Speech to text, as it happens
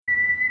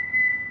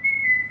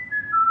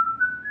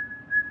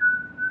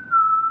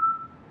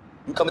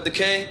You come at the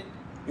king,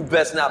 you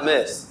best not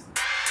miss.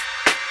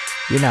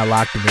 You're now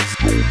locked in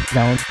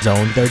the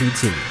zone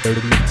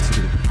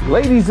 32.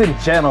 Ladies and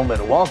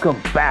gentlemen, welcome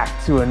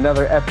back to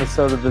another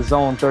episode of the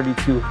Zone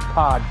 32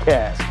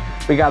 podcast.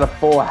 We got a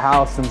full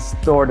house in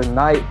store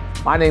tonight.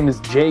 My name is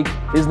Jake.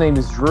 His name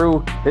is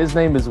Drew. His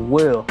name is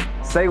Will.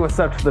 Say what's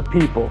up to the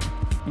people.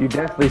 Your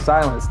deathly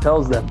silence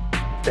tells them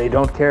they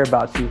don't care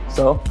about you.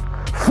 So,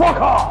 fuck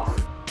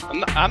off!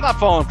 I'm not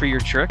falling for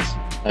your tricks.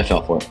 I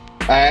fell for it.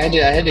 I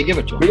had to give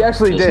it to him. He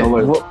actually did. No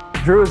Well,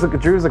 Drew's a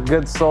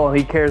good soul, and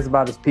he cares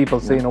about his people.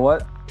 So you know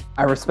what?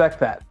 I respect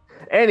that.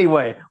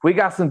 Anyway, we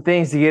got some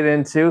things to get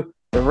into.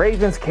 The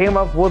Ravens came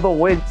up with a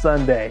win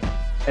Sunday.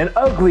 An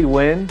ugly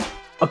win,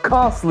 a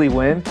costly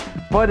win,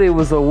 but it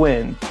was a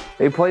win.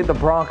 They played the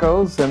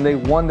Broncos, and they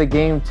won the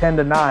game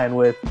 10-9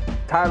 with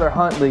Tyler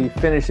Huntley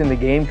finishing the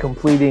game,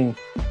 completing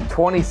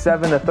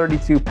 27 to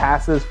 32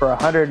 passes for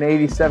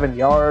 187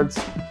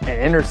 yards, an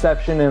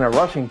interception, and a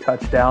rushing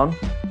touchdown.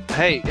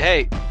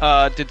 Hey,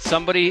 did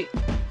somebody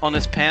on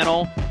this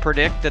panel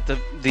predict that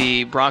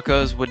the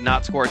Broncos would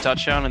not score a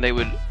touchdown and they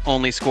would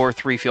only score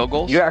 3 field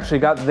goals? You actually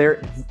got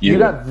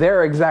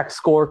their exact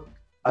score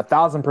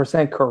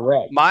 1,000%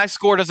 correct. My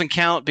score doesn't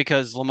count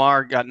because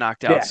Lamar got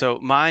knocked out. Yeah. So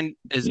mine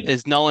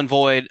is null and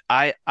void.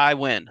 I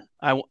win.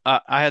 I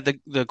had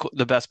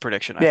the best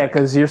prediction. Yeah,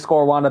 because your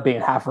score wound up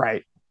being half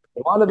right.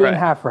 It wound up being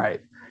half right.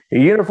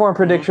 Your uniform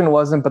prediction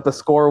wasn't, but the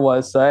score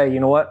was, hey,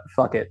 you know what?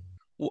 Fuck it.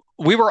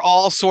 We were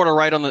all sort of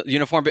right on the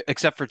uniform,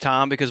 except for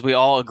Tom, because we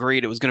all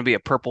agreed it was going to be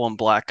a purple and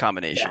black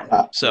combination.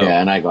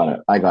 And I got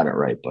it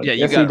right. But yeah,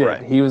 you yes, got he it did.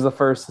 right. He was the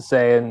first to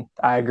say, and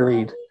I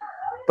agreed.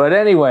 But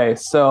anyway,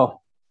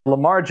 so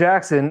Lamar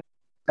Jackson,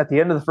 at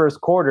the end of the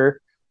first quarter,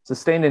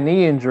 sustained a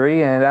knee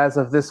injury, and as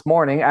of this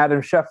morning,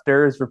 Adam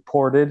Schefter has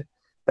reported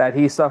that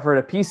he suffered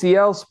a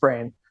PCL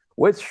sprain,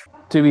 which,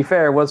 to be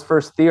fair, was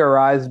first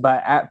theorized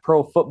by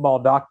 @Pro Football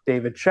Doc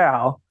David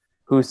Chow,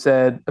 who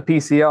said a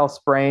PCL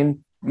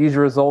sprain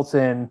usually results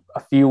in a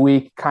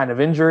few-week kind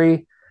of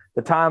injury.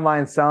 The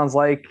timeline sounds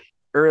like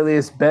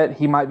earliest bet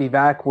he might be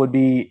back would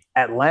be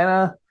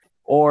Atlanta,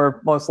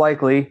 or most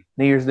likely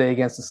New Year's Day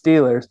against the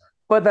Steelers.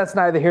 But that's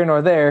neither here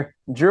nor there.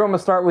 Drew, I'm going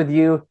to start with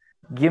you.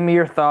 Give me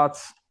your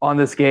thoughts on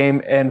this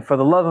game. And for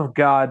the love of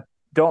God,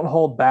 don't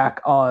hold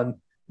back on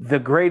the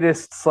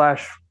greatest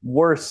 /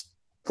 worst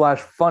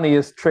 /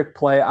 funniest trick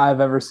play I've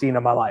ever seen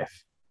in my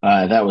life.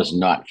 that was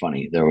not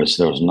funny. There was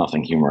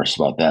nothing humorous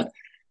about that.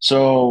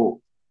 So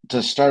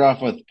to start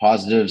off with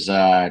positives,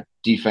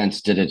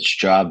 defense did its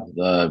job.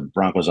 The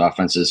Broncos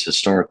offense is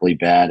historically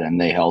bad, and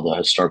they held a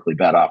historically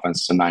bad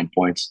offense to 9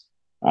 points.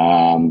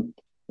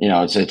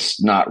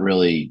 It's not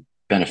really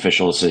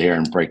beneficial to sit here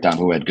and break down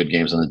who had good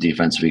games on the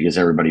defense because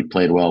everybody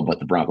played well, but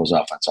the Broncos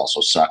offense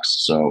also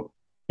sucks. So,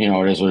 it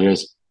is what it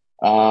is.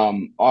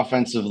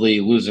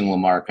 Offensively, losing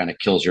Lamar kind of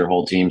kills your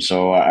whole team.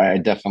 So I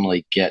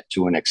definitely get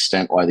to an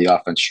extent why the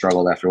offense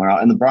struggled after it went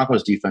out. And the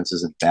Broncos defense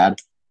isn't bad,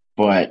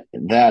 but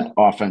that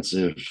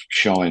offensive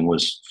showing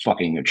was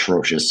fucking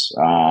atrocious.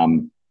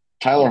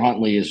 Tyler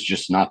Huntley is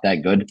just not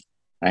that good.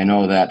 I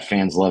know that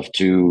fans love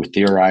to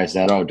theorize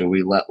that, do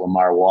we let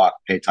Lamar walk,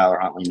 pay Tyler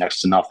Huntley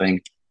next to nothing,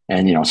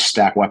 and,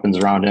 stack weapons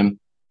around him?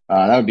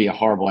 That would be a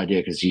horrible idea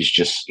because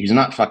he's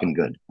not fucking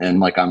good.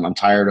 And I'm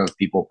tired of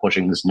people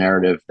pushing this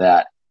narrative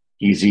that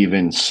he's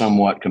even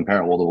somewhat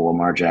comparable to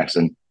Lamar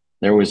Jackson.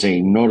 There was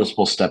a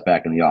noticeable step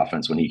back in the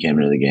offense when he came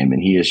into the game,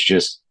 and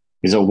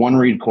he's a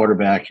one-read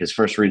quarterback. His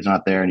first read's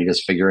not there, and he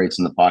does figure eights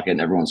in the pocket,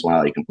 and every once in a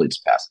while he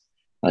completes a pass.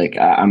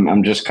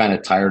 I'm just kind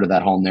of tired of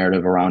that whole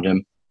narrative around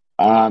him.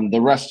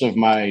 The rest of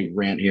my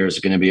rant here is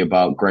going to be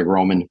about Greg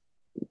Roman.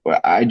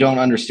 I don't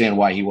understand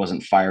why he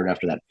wasn't fired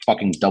after that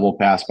fucking double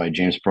pass by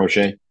James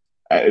Prochet.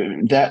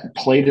 That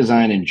play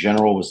design in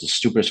general was the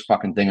stupidest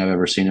fucking thing I've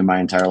ever seen in my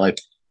entire life.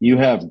 You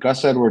have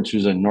Gus Edwards,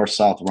 who's a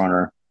north-south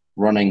runner,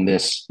 running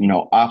this,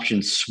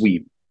 option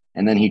sweep,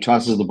 and then he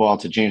tosses the ball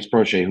to James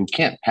Prochet, who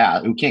can't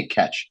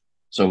catch.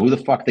 So who the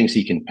fuck thinks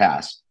he can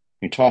pass?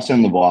 He tosses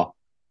him the ball.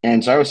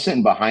 And so I was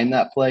sitting behind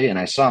that play, and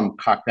I saw him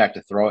cock back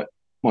to throw it.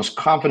 Most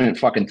confident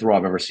fucking throw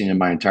I've ever seen in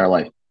my entire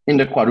life.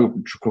 Into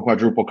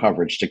quadruple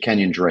coverage to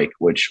Kenyon Drake,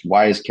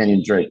 why is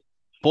Kenyon Drake?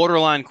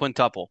 Borderline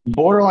quintuple,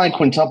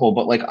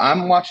 but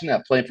I'm watching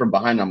that play from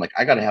behind. And I'm like,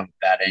 I got to have a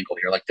bad angle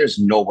here. There's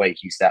no way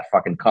he's that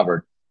fucking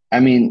covered. I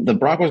mean, the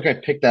Broncos guy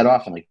picked that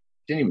off and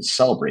didn't even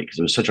celebrate because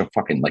it was such a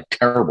fucking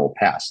terrible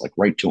pass,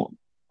 right to him.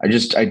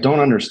 I don't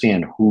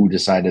understand who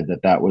decided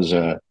that was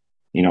a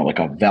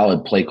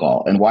valid play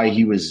call and why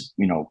he was,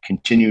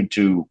 continued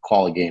to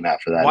call a game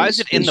after that. Why is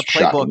it in the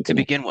playbook to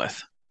begin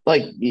with?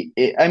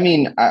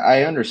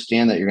 I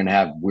understand that you're going to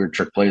have weird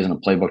trick plays in a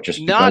playbook just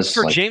not because,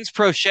 for James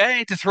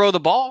Prochet to throw the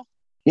ball.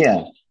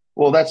 Yeah.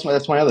 Well, that's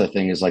my other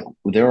thing is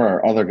there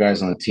are other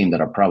guys on the team that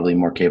are probably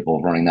more capable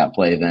of running that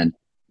play than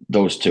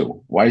those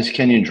two. Why is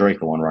Kenyon Drake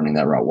the one running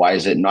that route? Why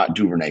is it not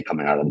Duvernay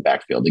coming out of the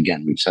backfield?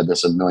 Again, we've said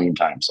this a million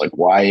times.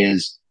 Why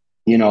is,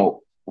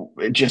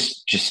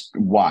 just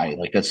why?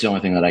 That's the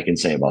only thing that I can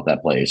say about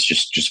that play. It's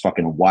just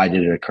fucking why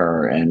did it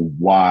occur and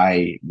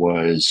why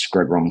was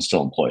Greg Roman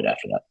still employed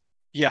after that?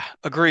 Yeah,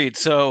 agreed.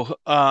 So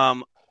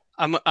I'm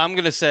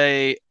gonna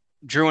say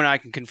Drew and I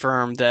can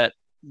confirm that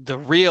the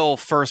real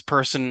first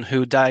person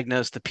who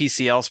diagnosed the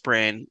PCL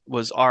sprain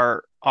was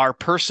our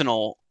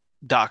personal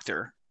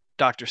doctor,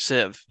 Dr.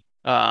 Siv.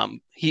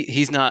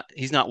 He's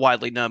not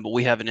widely known, but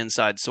we have an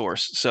inside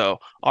source. So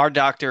our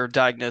doctor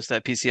diagnosed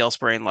that PCL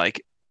sprain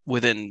like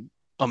within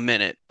a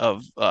minute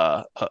of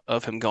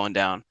him going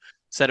down.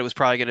 Said it was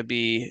probably going to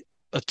be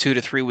a 2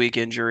 to 3 week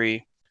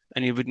injury,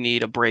 and he would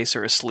need a brace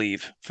or a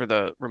sleeve for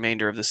the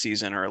remainder of the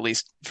season, or at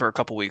least for a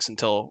couple weeks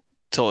until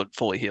it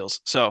fully heals.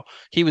 So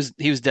he was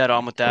dead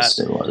on with that. Yes,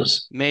 it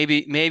was.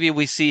 Maybe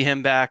we see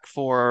him back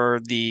for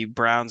the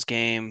Browns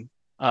game.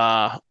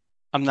 I'm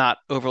not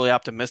overly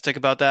optimistic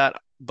about that,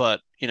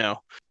 but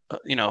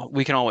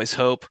we can always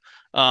hope.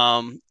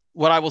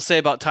 What I will say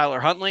about Tyler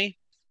Huntley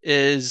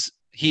is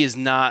he is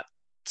not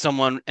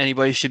someone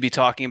anybody should be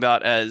talking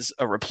about as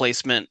a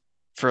replacement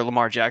for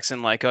Lamar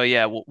Jackson. Like, oh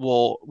yeah,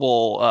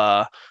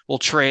 we'll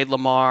trade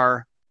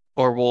Lamar,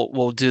 or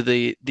we'll do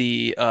the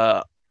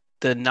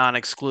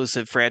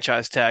non-exclusive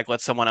franchise tag,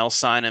 let someone else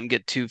sign him,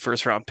 get 2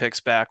 first-round picks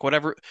back,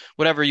 whatever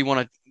you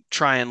want to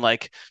try and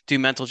like do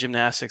mental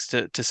gymnastics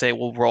to say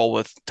we'll roll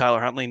with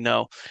Tyler Huntley.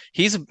 No,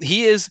 he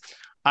is.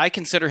 I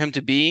consider him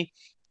to be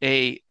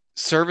a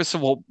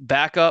serviceable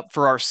backup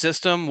for our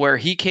system where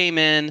he came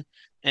in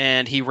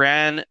and he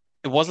ran.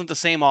 It wasn't the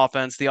same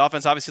offense. The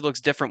offense obviously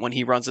looks different when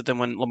he runs it than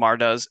when Lamar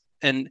does.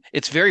 And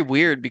it's very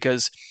weird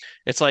because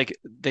it's like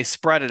they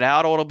spread it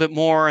out a little bit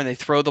more and they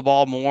throw the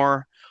ball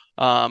more.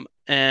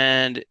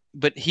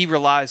 But he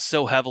relies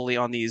so heavily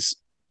on these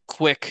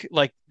quick,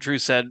 like Drew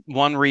said,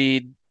 one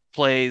read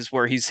plays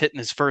where he's hitting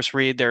his first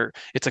read there.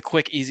 It's a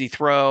quick, easy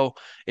throw.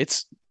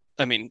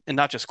 And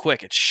not just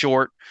quick, it's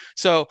short.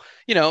 So,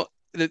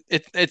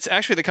 it's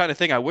actually the kind of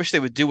thing I wish they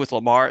would do with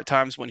Lamar at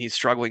times when he's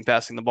struggling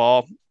passing the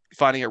ball,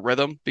 finding a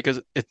rhythm, because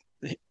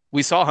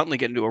we saw Huntley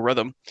get into a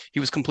rhythm.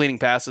 He was completing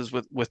passes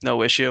with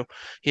no issue.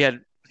 He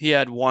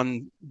had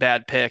one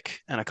bad pick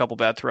and a couple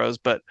bad throws,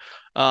 but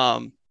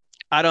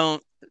I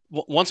don't.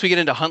 Once we get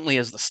into Huntley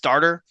as the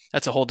starter,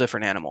 that's a whole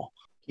different animal.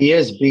 He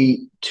has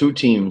beat 2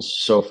 teams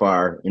so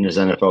far in his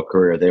NFL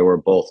career. They were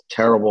both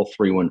terrible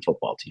 3-win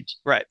football teams.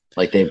 Right.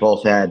 Like they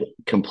both had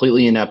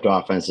completely inept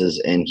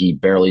offenses, and he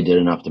barely did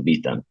enough to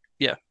beat them.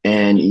 Yeah.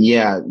 And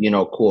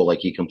cool. Like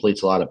he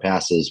completes a lot of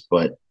passes,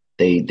 but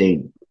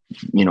they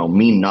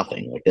mean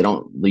nothing. Like they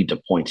don't lead to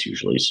points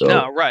usually. So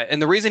no, right.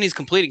 And the reason he's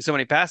completing so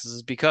many passes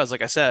is because,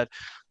 like I said,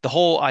 the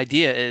whole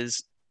idea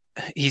is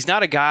he's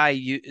not a guy who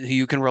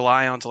you can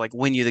rely on to like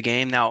win you the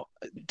game. Now,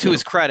 to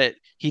his credit,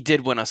 he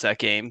did win us that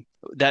game.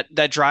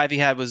 That drive he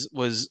had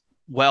was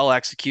well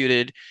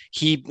executed.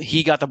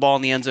 He got the ball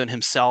in the end zone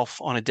himself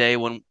on a day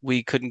when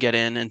we couldn't get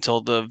in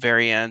until the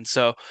very end.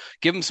 So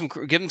give him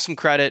some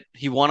credit.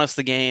 He won us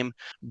the game,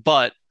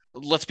 but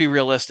let's be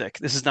realistic.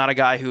 This is not a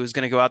guy who is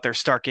going to go out there,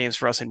 start games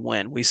for us and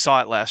win. We saw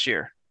it last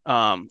year.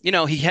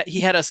 He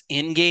had us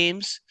in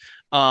games.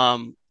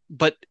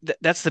 But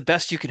that's the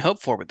best you can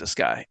hope for with this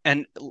guy.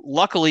 And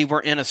luckily, we're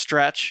in a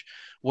stretch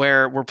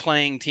where we're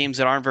playing teams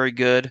that aren't very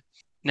good.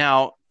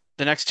 Now,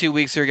 the next 2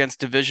 weeks are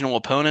against divisional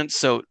opponents,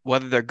 so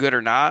whether they're good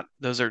or not,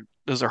 those are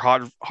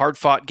hard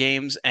fought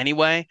games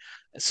anyway.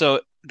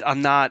 So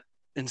I'm not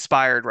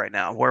inspired right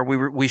now. Where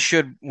we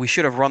should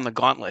have run the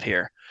gauntlet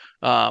here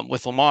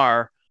with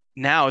Lamar.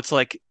 Now it's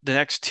like the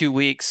next 2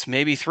 weeks,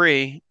 maybe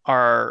 3,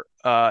 are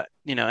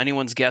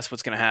anyone's guess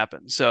what's going to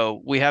happen.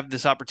 So we have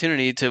this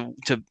opportunity to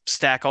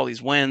stack all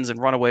these wins and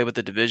run away with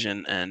the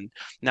division, and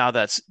now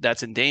that's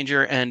in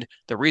danger. And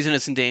the reason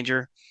it's in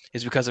danger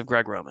is because of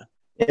Greg Roman.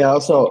 Yeah.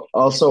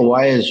 Also,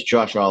 why is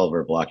Josh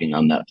Oliver blocking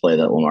on that play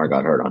that Lamar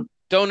got hurt on?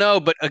 Don't know,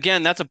 but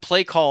again, that's a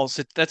play call.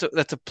 So that's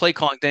a play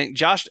calling thing.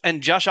 Josh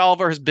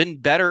Oliver has been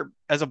better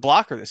as a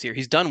blocker this year.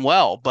 He's done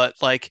well, but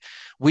like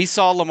we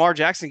saw Lamar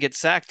Jackson get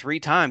sacked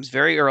 3 times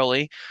very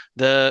early.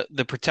 The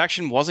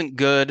protection wasn't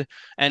good,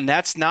 and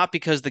that's not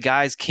because the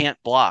guys can't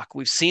block.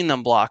 We've seen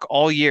them block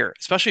all year,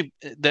 especially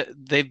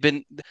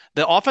the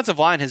offensive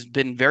line has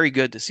been very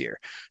good this year.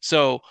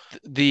 So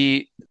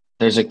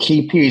there's a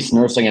key piece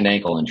nursing an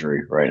ankle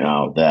injury right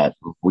now that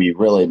we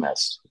really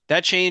missed.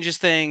 That changes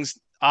things.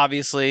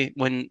 Obviously,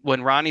 when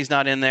Ronnie's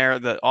not in there,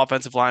 the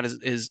offensive line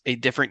is a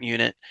different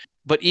unit.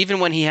 But even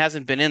when he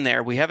hasn't been in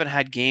there, we haven't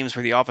had games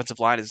where the offensive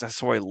line has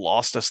necessarily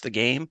lost us the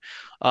game.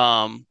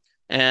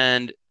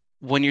 And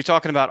when you're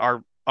talking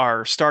about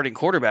our starting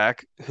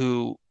quarterback,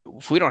 who,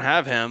 if we don't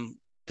have him,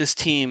 this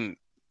team,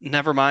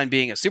 never mind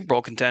being a Super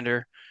Bowl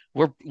contender,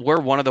 we're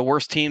one of the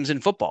worst teams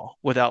in football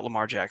without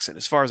Lamar Jackson,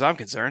 as far as I'm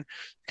concerned.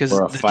 Because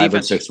we're a 5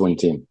 or 6 win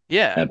team,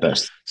 yeah, at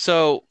best.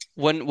 So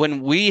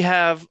when we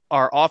have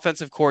our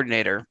offensive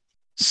coordinator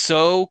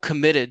so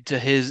committed to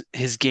his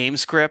game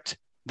script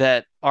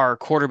that our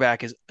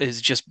quarterback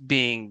is just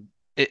being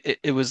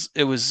it was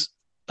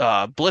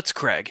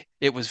blitzkrieg.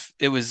 It was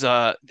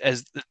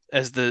as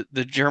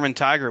the German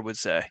Tiger would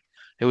say,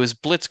 it was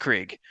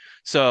blitzkrieg.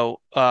 So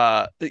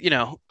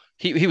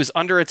he was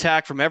under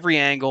attack from every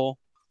angle.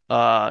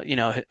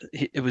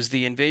 It was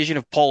the invasion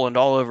of Poland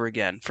all over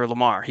again for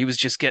Lamar. He was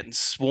just getting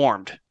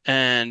swarmed.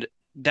 And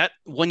that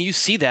when you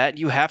see that,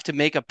 you have to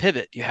make a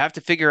pivot. You have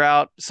to figure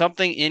out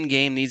something in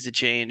game needs to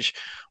change,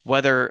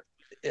 whether,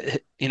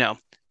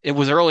 it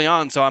was early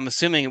on. So I'm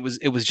assuming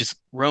it was just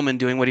Roman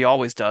doing what he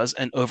always does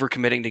and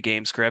overcommitting to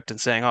game script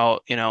and saying, oh,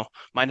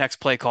 my next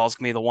play call is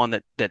going to be the one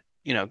that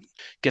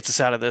gets us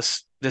out of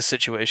this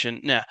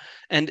situation. Yeah.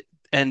 And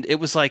it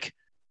was like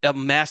a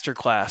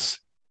masterclass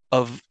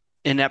of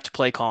inept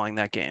play calling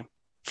that game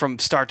from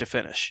start to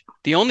finish.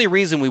 The only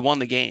reason we won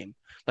the game,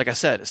 like I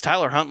said, is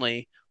Tyler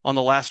Huntley on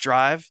the last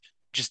drive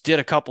just did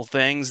a couple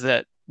things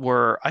that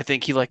were, I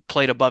think he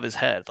played above his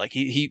head. Like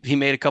he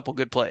made a couple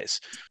good plays.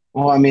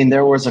 Well, I mean,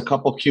 there was a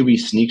couple QB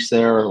sneaks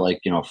there,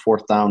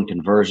 fourth down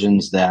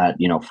conversions that,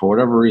 for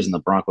whatever reason, the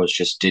Broncos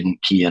just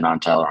didn't key in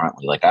on Tyler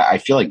Huntley. I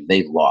feel like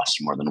they lost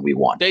more than we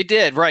won. They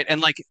did, right.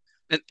 And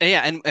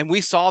and we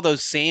saw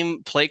those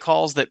same play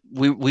calls that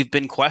we've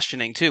been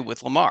questioning too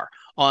with Lamar.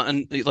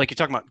 And like you're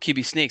talking about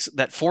QB sneaks,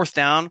 that fourth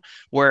down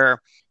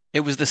where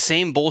it was the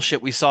same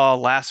bullshit we saw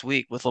last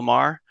week with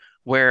Lamar,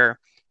 where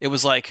it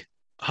was like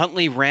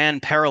Huntley ran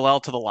parallel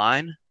to the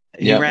line.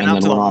 He ran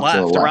out to the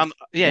left,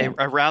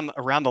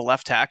 around the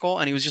left tackle,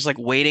 and he was just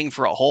waiting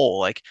for a hole.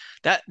 Like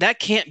that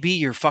can't be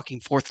your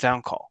fucking fourth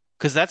down call,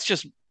 because that's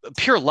just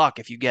pure luck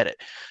if you get it.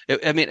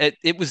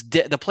 It was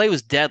the play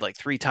was dead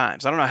 3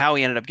 times. I don't know how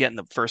he ended up getting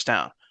the first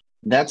down.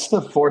 That's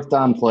the fourth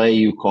down play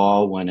you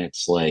call when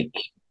it's 2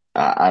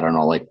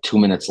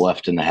 minutes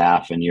left in the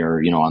half, and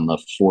you're on the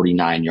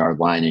 49-yard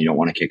line, and you don't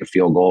want to kick a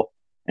field goal.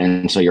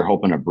 And so you're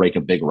hoping to break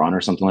a big run or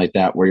something like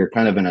that, where you're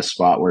kind of in a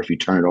spot where if you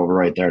turn it over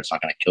right there, it's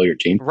not going to kill your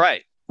team.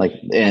 Right.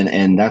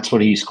 And that's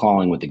what he's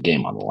calling with the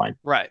game on the line.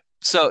 Right.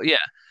 So, yeah.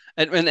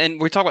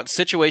 And we're talking about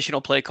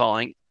situational play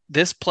calling.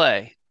 This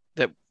play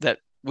that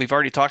we've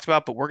already talked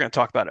about, but we're going to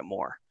talk about it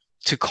more.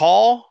 To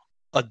call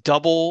a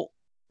double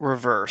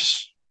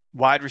reverse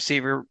wide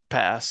receiver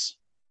pass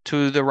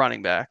to the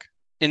running back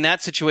in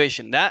that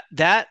situation,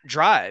 that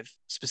drive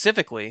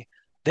specifically,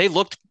 they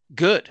looked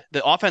good.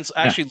 The offense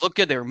actually looked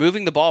good. They were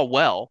moving the ball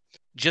well,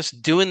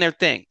 just doing their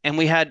thing. And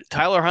we had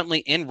Tyler Huntley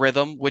in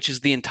rhythm, which is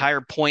the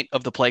entire point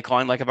of the play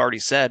calling, like I've already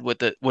said, with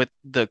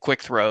the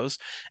quick throws.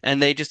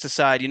 And they just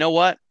decide, you know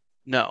what?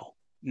 No.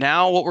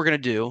 Now what we're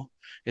going to do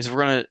is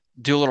we're going to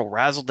do a little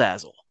razzle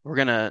dazzle. We're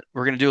going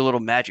to do a little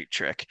magic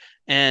trick.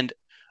 And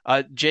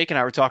Jake and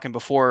I were talking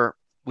before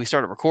we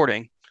started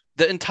recording.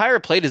 The entire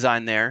play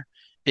design there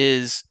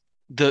is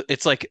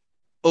it's like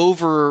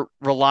over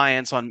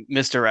reliance on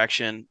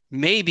misdirection.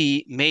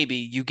 Maybe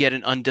you get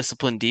an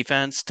undisciplined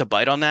defense to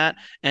bite on that.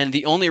 And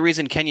the only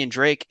reason Kenyon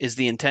Drake is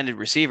the intended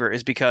receiver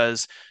is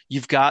because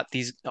you've got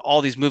all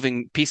these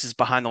moving pieces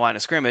behind the line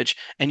of scrimmage,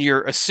 and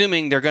you're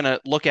assuming they're going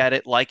to look at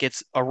it like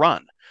it's a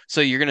run.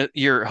 So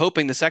you're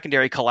hoping the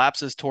secondary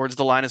collapses towards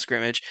the line of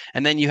scrimmage,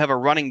 and then you have a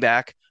running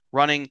back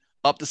running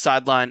up the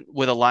sideline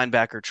with a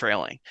linebacker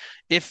trailing.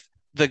 If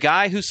the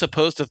guy who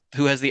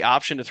has the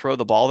option to throw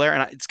the ball there,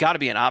 and it's got to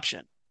be an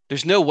option.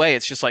 There's no way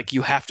it's just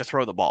you have to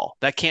throw the ball.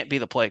 That can't be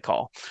the play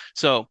call.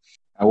 So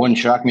it wouldn't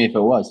shock me if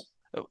it was.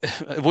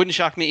 It wouldn't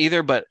shock me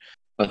either, but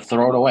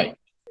throw it away.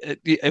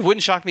 It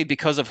wouldn't shock me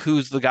because of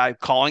who's the guy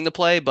calling the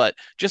play, but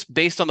just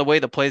based on the way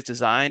the play is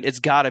designed, it's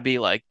got to be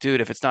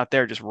dude, if it's not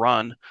there, just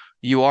run.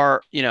 You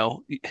are,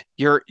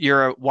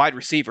 you're a wide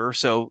receiver,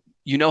 so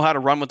you know how to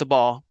run with the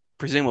ball,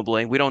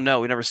 presumably. We don't know.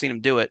 We've never seen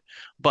him do it.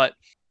 But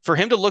for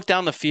him to look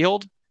down the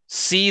field,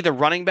 see the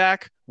running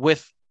back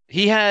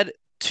he had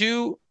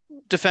 2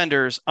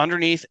 defenders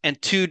underneath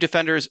and 2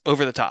 defenders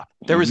over the top.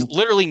 There was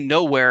literally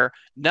nowhere,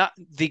 not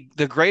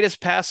the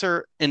greatest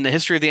passer in the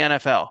history of the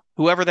NFL,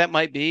 whoever that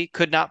might be,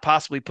 could not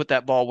possibly put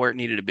that ball where it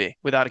needed to be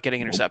without it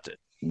getting intercepted.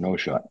 No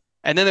shot.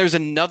 And then there's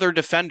another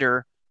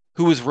defender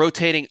who was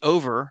rotating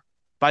over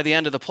by the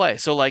end of the play.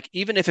 So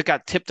even if it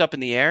got tipped up in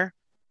the air,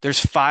 there's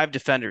 5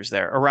 defenders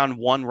there around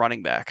 1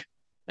 running back.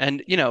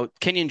 And,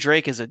 Kenyon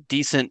Drake is a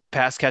decent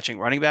pass-catching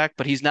running back,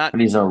 but he's not. But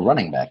he's a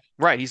running back.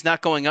 Right. He's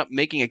not going up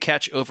making a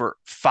catch over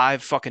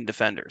 5 fucking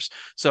defenders.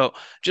 So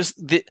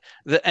just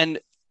and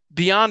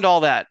beyond all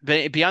that,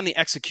 beyond the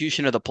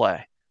execution of the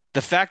play,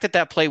 the fact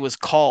that play was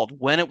called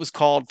when it was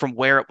called from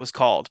where it was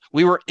called,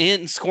 we were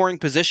in scoring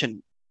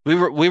position. We're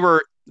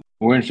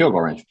in field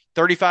goal range.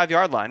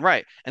 35-yard line.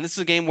 Right. And this is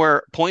a game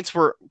where points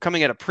were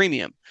coming at a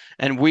premium.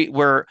 And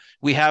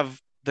we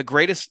have the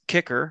greatest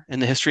kicker in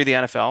the history of the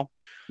NFL.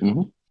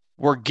 Mm-hmm.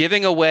 We're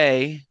giving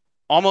away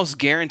almost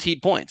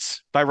guaranteed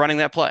points by running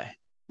that play.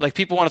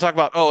 People want to talk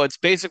about, it's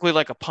basically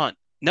like a punt.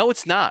 No,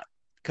 it's not,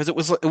 because it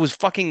was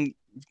fucking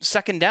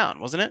second down,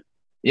 wasn't it?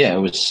 Yeah, it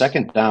was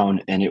second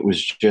down, and it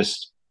was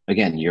just,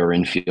 again, you're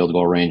in field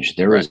goal range.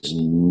 There is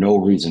no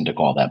reason to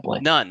call that play.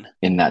 None.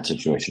 In that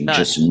situation. None.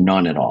 Just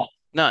none at all.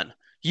 None.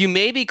 You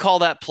maybe call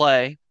that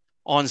play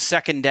on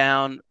second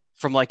down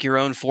from your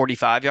own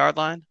 45-yard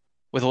line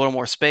with a little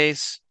more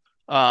space.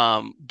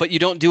 But you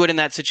don't do it in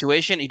that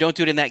situation. You don't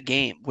do it in that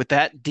game with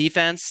that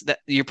defense. That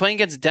you're playing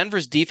against.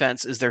 Denver's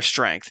defense is their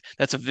strength.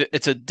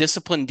 It's a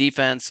disciplined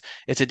defense.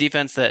 It's a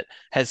defense that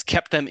has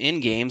kept them in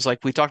games,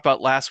 like we talked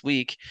about last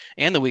week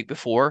and the week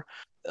before.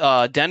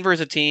 Denver is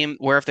a team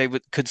where if they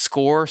could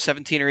score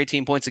 17 or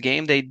 18 points a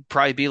game, they'd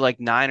probably be like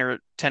 9 or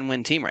 10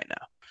 win team right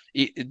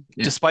now,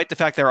 despite the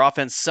fact their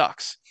offense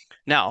sucks.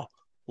 Now,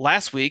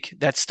 last week,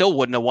 that still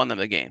wouldn't have won them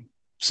the game.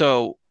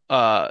 So,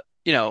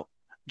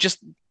 just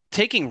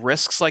taking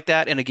risks like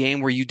that in a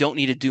game where you don't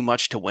need to do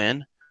much to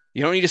win,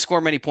 you don't need to score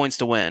many points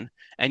to win,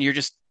 and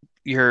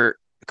you're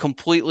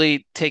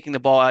completely taking the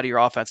ball out of your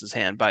offense's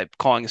hand by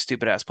calling a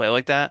stupid ass play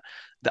like that.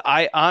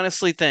 I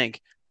honestly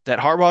think that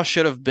Harbaugh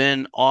should have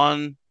been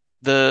on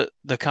the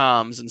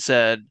comms and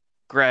said,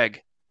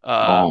 Greg,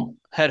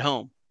 head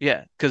home.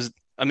 Yeah, because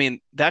I mean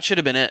that should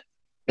have been it.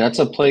 That's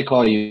a play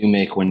call you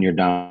make when you're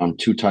down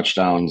 2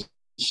 touchdowns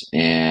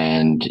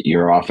and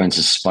your offense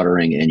is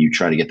sputtering and you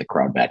try to get the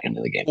crowd back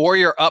into the game. Or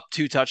you're up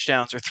 2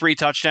 touchdowns or 3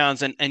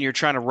 touchdowns and you're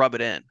trying to rub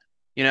it in,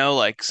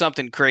 like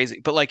something crazy.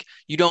 But like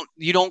you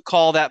don't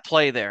call that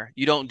play there.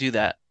 You don't do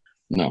that.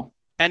 No.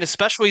 And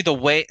especially the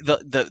way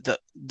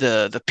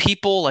the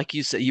people, like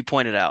you said, you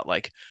pointed out,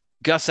 like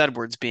Gus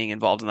Edwards being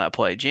involved in that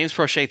play, James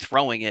Prochet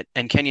throwing it,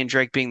 and Kenyon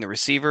Drake being the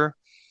receiver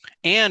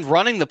and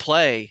running the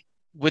play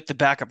with the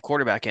backup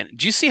quarterback in.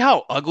 Do you see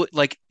how ugly,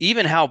 like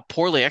even how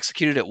poorly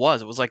executed it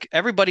was? It was like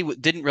everybody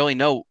didn't really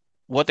know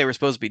what they were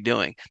supposed to be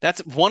doing. That's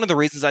one of the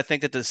reasons I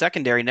think that the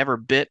secondary never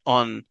bit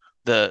on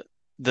the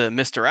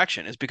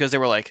misdirection, is because they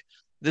were like,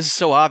 this is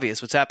so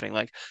obvious what's happening.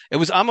 Like it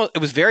was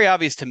very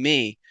obvious to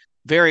me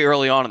very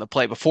early on in the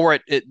play before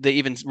they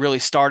even really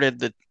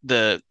started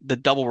the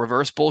double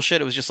reverse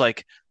bullshit. It was just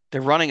like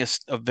they're running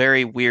a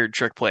very weird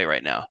trick play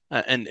right now,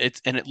 and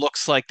it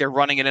looks like they're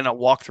running it in a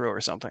walkthrough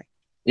or something.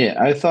 Yeah,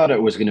 I thought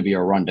it was going to be a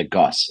run to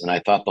Gus, and I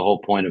thought the whole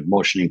point of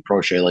motioning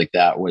Prochet like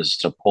that was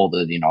to pull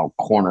the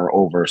corner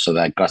over so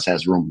that Gus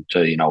has room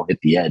to hit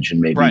the edge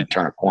and maybe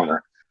turn a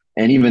corner.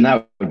 And even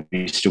that would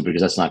be stupid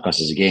because that's not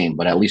Gus's game.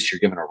 But at least you're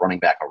giving a running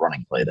back a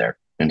running play there,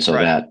 and so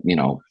that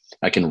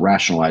I can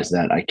rationalize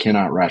that. I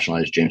cannot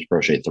rationalize James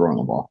Prochet throwing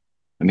the ball.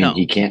 I mean,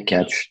 He can't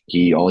catch.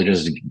 All he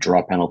does is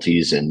draw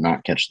penalties and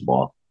not catch the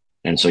ball.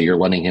 And so you're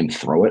letting him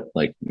throw it.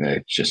 Like,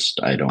 it's just,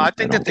 I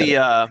think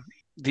that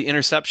the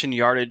interception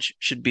yardage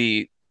should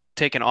be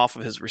taken off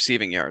of his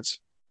receiving yards.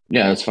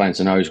 Yeah, that's fine.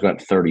 So now he's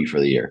got 30 for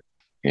the year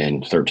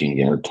in 13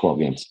 games or 12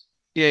 games.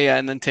 Yeah,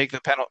 and then take the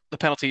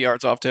penalty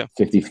yards off too.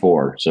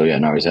 54. So yeah,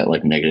 now he's at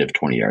like negative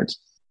 20 yards.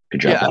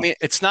 Good job. Yeah, I mean,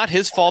 it's not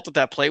his fault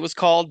that play was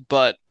called,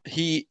 but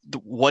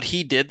what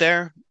he did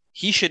there,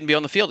 he shouldn't be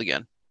on the field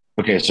again.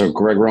 Okay, so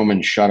Greg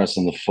Roman shot us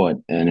in the foot,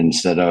 and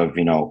instead of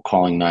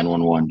calling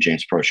 911,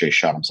 James Prochet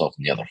shot himself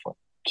in the other foot.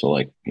 So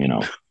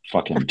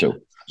fuck him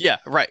too. Yeah,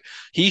 right.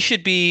 He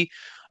should be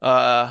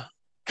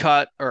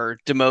cut or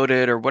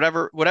demoted or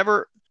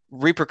whatever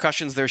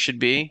repercussions there should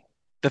be.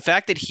 The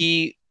fact that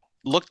he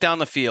looked down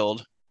the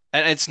field,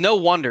 and it's no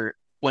wonder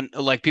when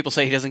like people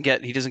say he doesn't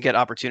get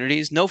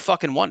opportunities. No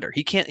fucking wonder.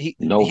 He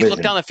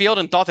looked down the field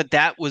and thought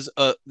that was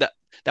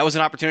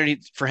an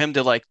opportunity for him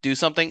to like do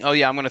something. Oh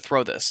yeah, I'm going to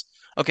throw this.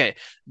 Okay,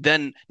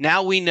 then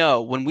now we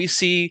know when we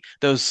see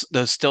those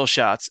still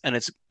shots and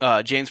it's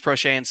James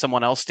Prochet and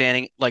someone else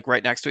standing like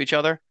right next to each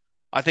other.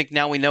 I think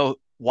now we know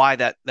why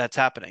that's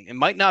happening. It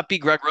might not be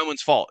Greg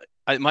Roman's fault.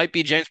 It might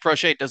be James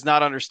Prochet does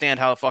not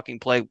understand how a fucking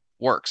play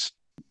works.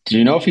 Do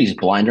you know if he's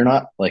blind or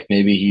not? Like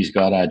maybe he's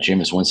got a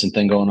Jameis Winston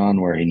thing going on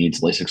where he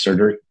needs LASIK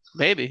surgery.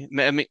 Maybe.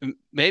 I mean,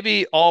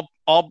 maybe all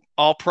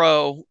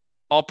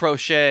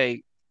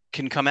Prochet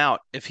can come out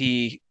if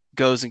he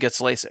goes and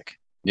gets LASIK.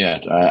 Yeah,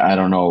 I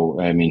don't know.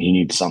 I mean, he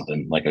needs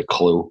something like a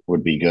clue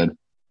would be good,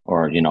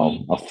 or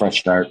a fresh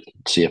start.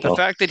 CFL. The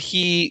fact that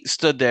he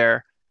stood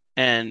there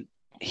and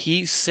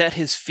he set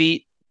his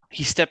feet,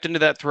 he stepped into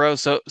that throw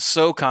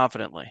so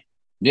confidently.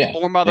 Yeah,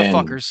 four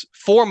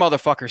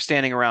motherfuckers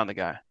standing around the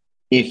guy.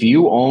 If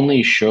you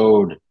only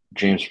showed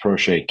James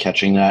Prochet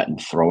catching that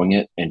and throwing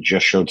it, and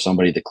just showed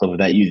somebody the clip of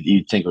that,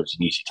 you'd think it was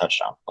an easy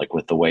touchdown. Like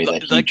with the way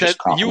that he just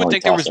you would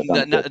think there was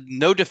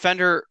no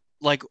defender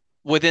like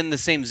within the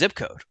same zip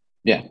code.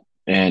 Yeah,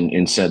 and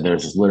instead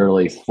there's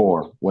literally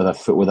 4 with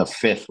a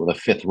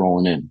fifth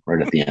rolling in right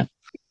at the end.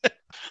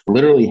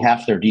 Literally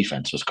half their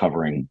defense was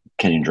covering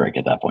Kenyon Drake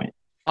at that point.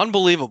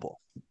 Unbelievable.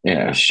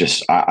 Yeah, it's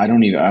just I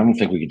don't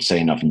think we could say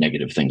enough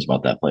negative things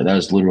about that play. That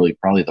is literally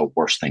probably the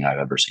worst thing I've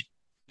ever seen.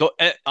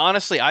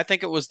 Honestly, I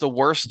think it was the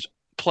worst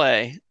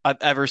play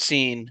I've ever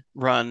seen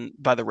run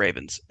by the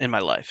Ravens in my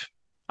life.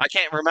 I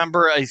can't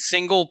remember a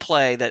single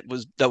play that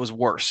was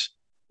worse.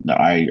 No,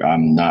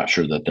 I'm not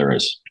sure that there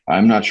is.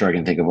 I'm not sure I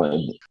can think of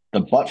the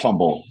butt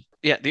fumble.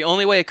 Yeah, the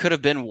only way it could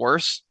have been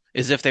worse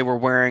is if they were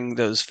wearing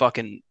those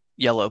fucking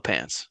yellow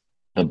pants.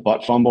 The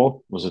butt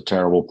fumble was a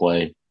terrible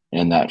play,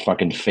 and that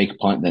fucking fake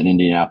punt that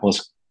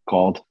Indianapolis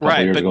called a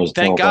couple years ago.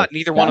 Thank God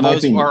neither one of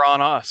those are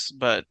on us.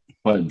 But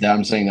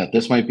I'm saying that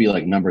this might be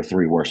like number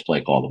 3 worst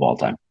play called of all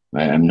time.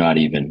 I'm not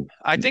even.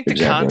 I think the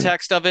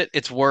context of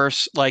it's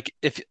worse. Like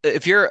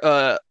if you're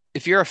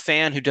if you're a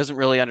fan who doesn't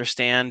really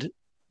understand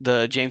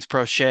the James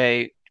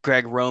Prochet,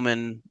 Greg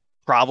Roman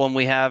problem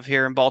we have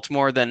here in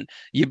Baltimore, then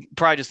you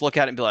probably just look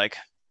at it and be like,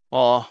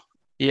 well,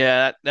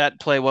 yeah, that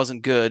play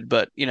wasn't good,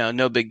 but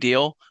no big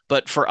deal.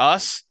 But for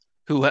us,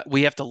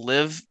 we have to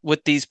live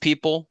with these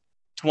people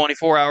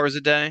 24 hours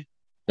a day.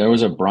 There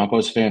was a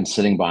Broncos fan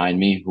sitting behind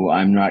me who,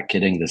 I'm not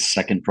kidding, the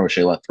second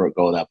Prochet let throat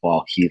go of that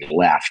ball, he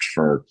laughed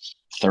for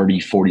 30,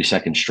 40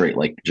 seconds straight,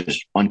 like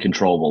just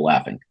uncontrollable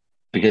laughing,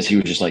 because he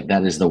was just like,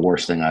 that is the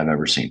worst thing I've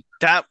ever seen.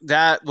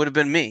 That would have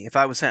been me if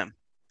I was him.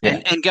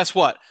 Yeah. And guess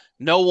what?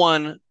 No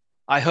one,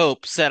 I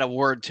hope, said a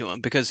word to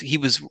him because he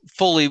was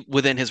fully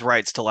within his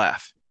rights to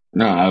laugh.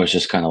 No, I was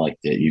just kind of like,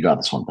 you got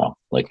this one, pal.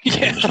 Like,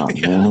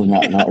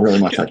 not really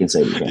much I can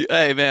say to you.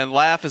 Hey, man,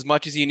 laugh as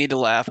much as you need to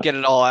laugh. Get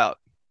it all out.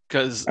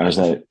 Because I was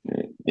like,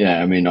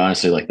 yeah, I mean,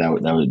 honestly, like that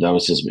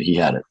was his. He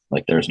had it.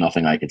 Like, there's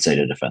nothing I could say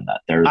to defend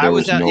that. I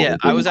was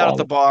out at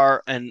the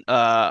bar, and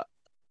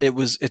it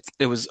was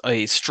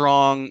a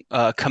strong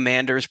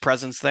commander's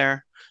presence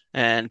there,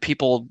 and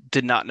people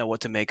did not know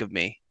what to make of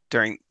me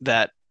during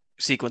that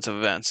sequence of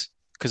events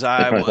because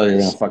I thought you were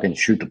gonna fucking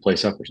shoot the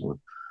place up or something.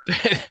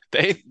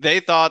 They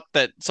thought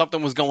that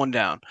something was going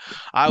down.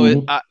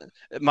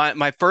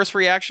 My first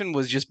reaction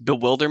was just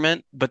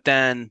bewilderment, but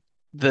then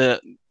the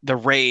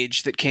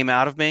rage that came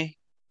out of me.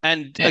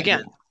 And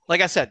again,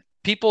 like I said,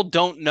 people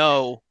don't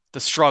know the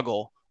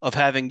struggle of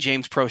having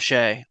James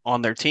Prochet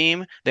on their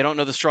team. They don't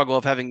know the struggle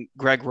of having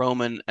Greg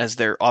Roman as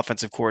their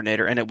offensive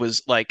coordinator. And it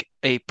was like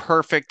a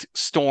perfect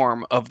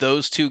storm of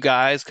those two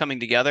guys coming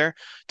together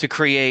to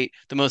create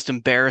the most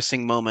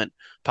embarrassing moment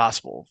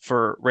possible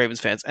for Ravens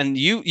fans. And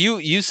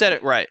you said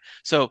it right.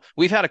 So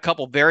we've had a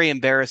couple very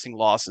embarrassing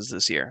losses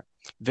this year.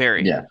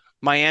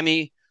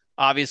 Miami,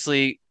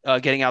 obviously,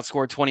 getting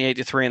outscored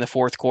 28-3 in the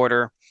fourth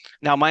quarter.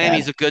 Now,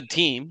 Miami's a good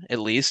team, at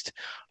least.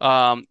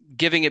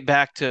 Giving it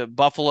back to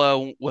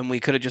Buffalo when we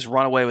could have just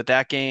run away with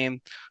that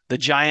game. The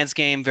Giants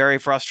game, very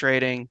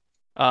frustrating.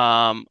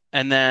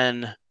 And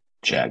then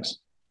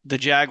the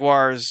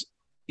Jaguars,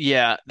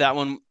 that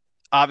one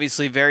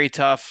obviously very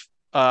tough.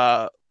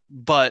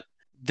 But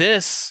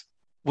this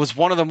was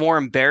one of the more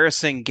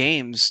embarrassing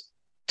games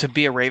to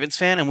be a Ravens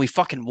fan, and we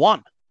fucking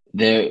won.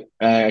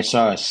 I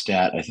saw a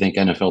stat. I think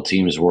NFL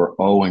teams were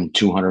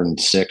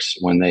 0-206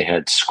 when they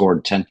had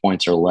scored 10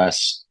 points or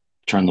less,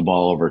 turned the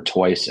ball over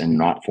twice, and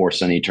not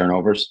forced any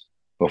turnovers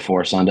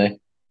before Sunday.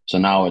 So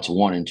now it's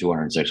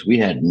 1-206. We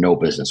had no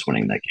business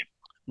winning that game.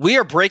 We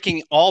are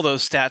breaking all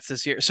those stats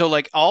this year. So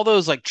like all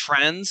those like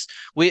trends,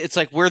 it's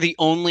like we're the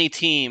only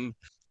team.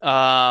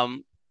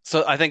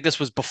 So I think this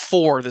was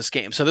before this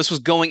game. So this was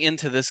going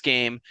into this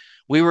game.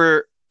 We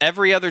were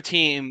every other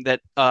team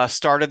that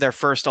started their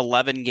first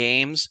 11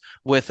 games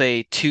with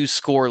a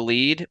 2-score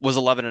lead was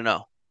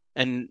 11-0,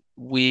 and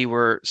we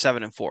were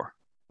 7-4.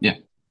 Yeah,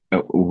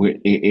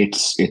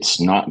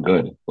 it's not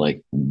good.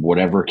 Like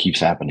whatever keeps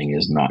happening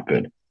is not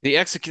good.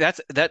 That's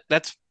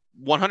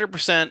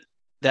 100%.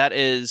 That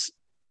is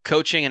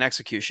coaching and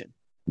execution.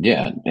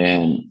 Yeah,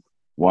 and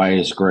why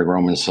is Greg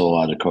Roman still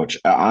allowed to coach?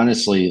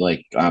 Honestly,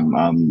 like I'm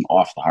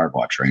off the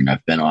Harbaugh train.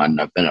 I've been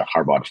a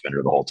Harbaugh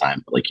defender the whole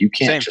time. But like you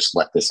can't just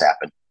let this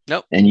happen.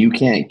 Nope. And you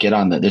can't get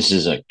on that. This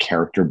is a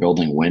character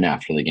building win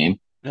after the game.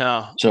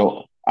 No.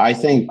 So I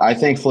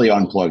thankfully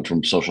unplugged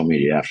from social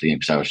media after the game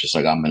because I was just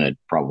like, I'm going to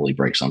probably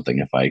break something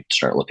if I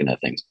start looking at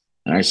things.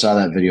 And I saw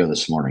that video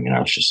this morning and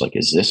I was just like,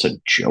 is this a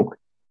joke?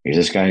 Is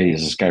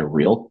this guy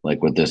real?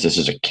 Like with this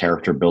is a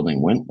character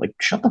building win? Like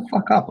shut the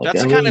fuck up. Like,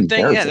 that's the kind of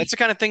thing. Yeah, that's the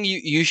kind of thing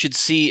you should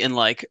see in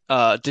like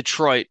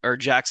Detroit or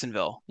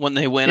Jacksonville when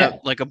they win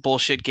a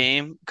bullshit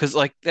game. Because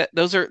like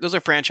those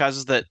are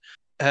franchises that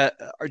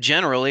are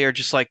generally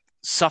just like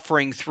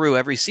suffering through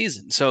every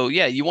season. So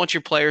yeah, you want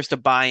your players to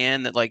buy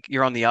in that like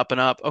you're on the up and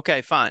up.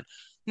 Okay, fine.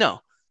 No,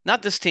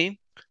 not this team.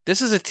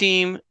 This is a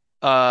team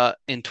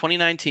in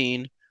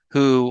 2019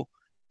 who,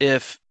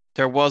 if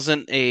there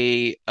wasn't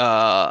a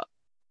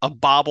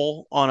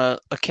bobble on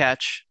a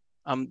catch,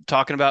 I'm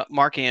talking about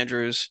Mark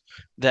Andrews.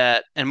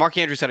 And Mark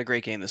Andrews had a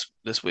great game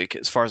this week,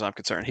 as far as I'm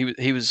concerned.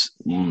 He was.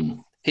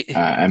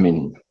 I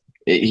mean,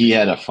 he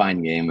had a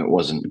fine game. It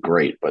wasn't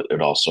great, but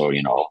it also,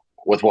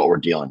 with what we're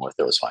dealing with,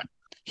 it was fine.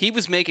 He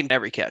was making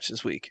every catch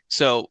this week.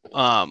 So,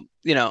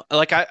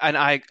 like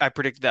I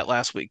predicted that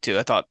last week too.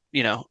 I thought,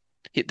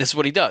 this is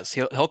what he does.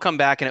 He'll come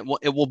back and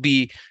it will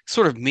be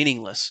sort of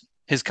meaningless,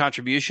 his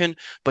contribution,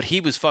 but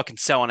he was fucking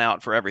selling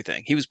out for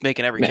everything. He was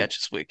making every catch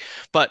this week.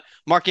 But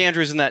Mark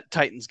Andrews in that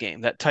Titans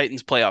game, that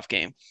Titans playoff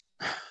game,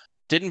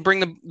 didn't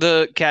bring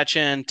the catch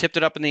in, tipped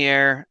it up in the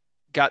air,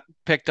 got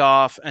picked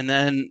off, and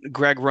then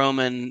Greg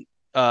Roman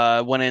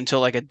went into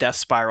like a death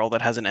spiral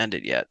that hasn't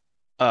ended yet.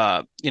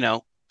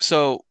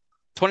 So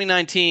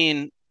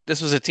 2019,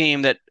 this was a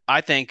team that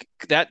I think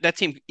that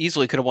team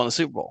easily could have won the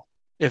Super Bowl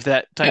if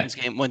that Titans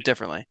game went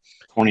differently.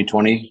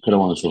 2020 could have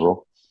won the Super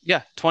Bowl.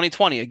 Yeah,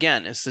 2020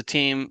 again. It's the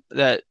team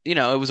that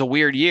it was a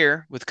weird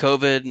year with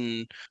COVID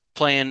and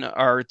playing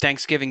our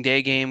Thanksgiving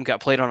Day game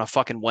got played on a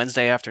fucking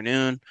Wednesday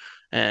afternoon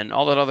and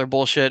all that other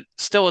bullshit.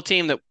 Still a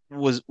team that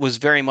was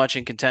very much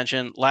in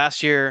contention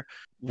last year.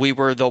 we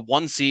were the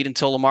 1 seed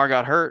until Lamar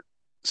got hurt.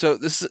 So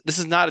this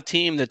is not a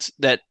team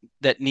that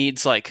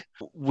needs like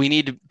we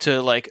need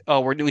to like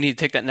we need to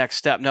take that next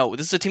step. No,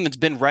 this is a team that's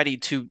been ready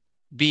to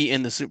be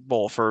in the Super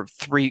Bowl for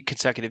 4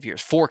 consecutive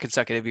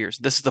years.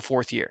 This is the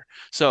 4th year.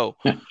 So,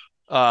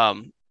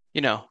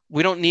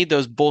 we don't need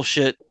those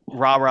bullshit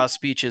rah-rah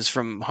speeches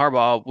from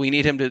Harbaugh. We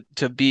need him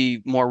to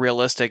be more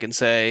realistic and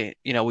say,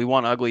 we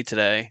won ugly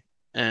today.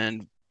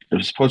 And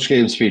his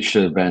post-game speech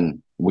should have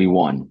been, "We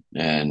won,"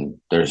 and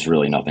there's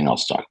really nothing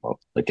else to talk about.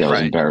 Like, that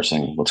was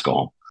embarrassing. Let's go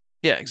home.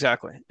 Yeah,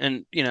 exactly.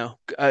 And,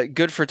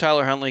 good for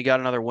Tyler Huntley, got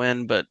another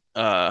win, but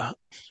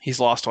he's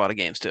lost a lot of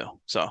games too.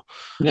 So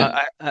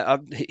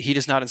he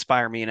does not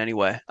inspire me in any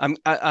way.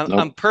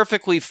 I'm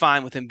perfectly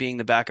fine with him being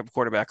the backup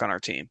quarterback on our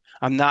team.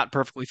 I'm not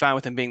perfectly fine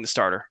with him being the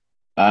starter.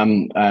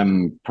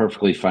 I'm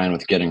perfectly fine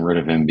with getting rid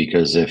of him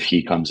because if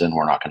he comes in,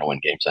 we're not going to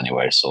win games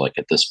anyway. So, like,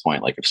 at this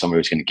point, like, if somebody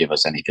was going to give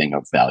us anything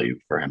of value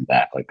for him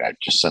back, like, I'd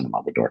just send him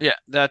out the door. Yeah,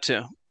 that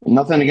too.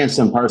 Nothing against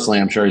him personally.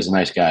 I'm sure he's a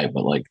nice guy,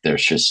 but like,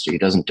 he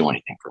doesn't do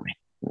anything for me.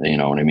 You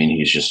know what I mean?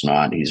 He's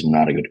not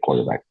a good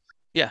quarterback.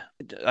 Yeah.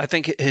 I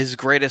think his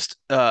greatest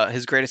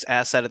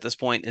asset at this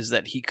point is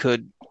that he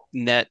could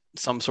net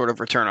some sort of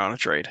return on a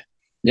trade.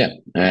 Yeah.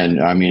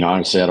 And I mean,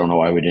 honestly, I don't know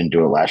why we didn't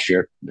do it last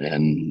year.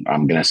 And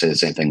I'm going to say the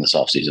same thing this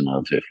offseason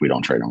of if we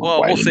don't trade him.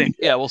 Well, we'll see.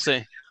 Yeah, we'll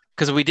see.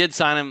 Because we did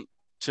sign him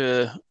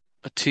to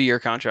a 2-year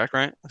contract,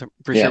 right? I'm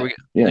pretty sure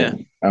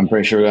I'm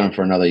pretty sure we got him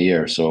for another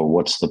year. So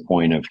what's the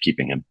point of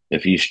keeping him?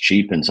 If he's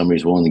cheap and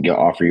somebody's willing to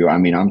offer you, I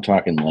mean, I'm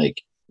talking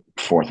like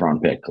 4th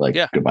round pick,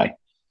 goodbye.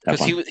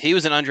 Because he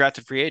was an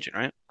undrafted free agent,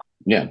 right?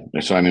 Yeah.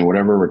 So, I mean,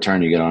 whatever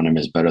return you get on him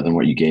is better than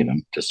what you gave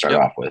him to start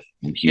off with.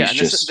 And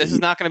this is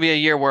not going to be a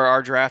year where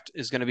our draft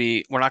is going to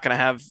be, we're not going to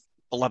have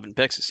 11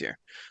 picks this year.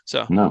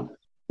 So no.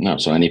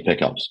 So any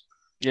pick helps.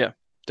 Yeah,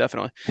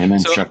 definitely. Him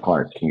and Chuck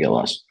Clark can get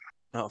lost.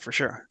 Oh, for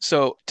sure.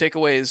 So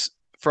takeaways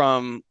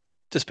from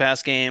this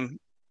past game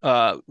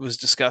was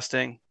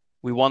disgusting.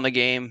 We won the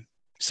game.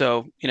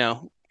 So,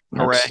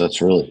 hooray.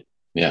 That's really,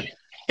 yeah.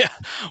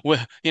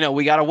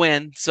 We got to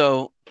win.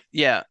 So,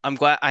 yeah,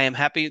 I am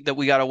happy that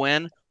we got to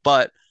win,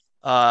 but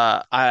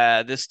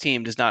this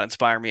team does not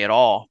inspire me at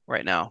all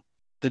right now.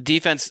 The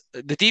defense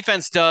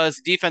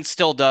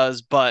still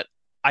does, but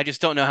I just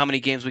don't know how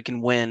many games we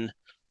can win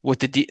with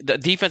the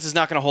defense is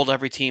not going to hold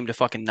every team to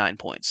fucking 9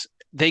 points.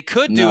 They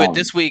could do it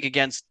this week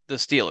against the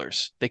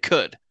Steelers. They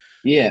could.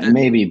 Yeah,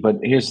 maybe. But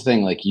here's the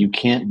thing. Like, you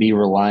can't be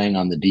relying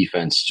on the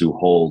defense to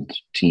hold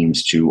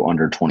teams to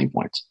under 20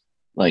 points.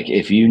 Like,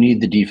 if you need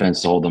the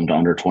defense to hold them to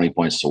under 20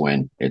 points to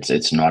win,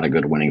 it's not a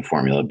good winning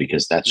formula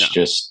because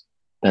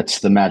that's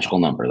the magical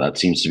number. That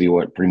seems to be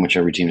what pretty much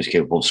every team is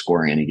capable of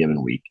scoring any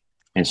given week.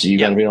 And so you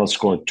got to be able to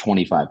score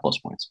 25 plus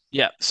points.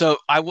 Yeah. So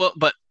I will,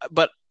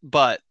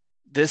 but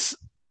this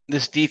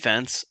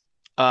defense,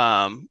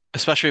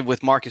 especially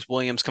with Marcus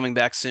Williams coming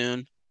back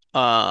soon,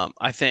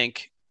 I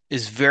think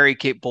is very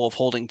capable of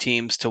holding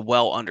teams to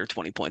well under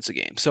 20 points a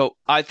game. So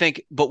I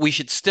think, but we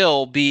should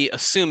still be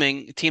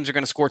assuming teams are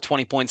going to score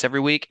 20 points every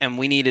week, and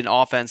we need an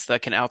offense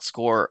that can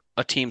outscore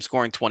a team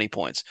scoring 20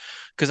 points.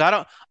 Because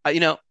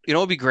it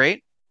would be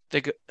great.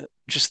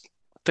 Just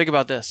think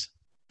about this.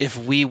 If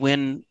we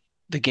win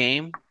the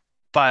game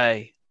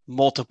by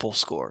multiple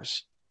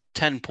scores,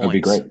 10 points, that'd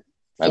be great.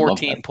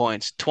 14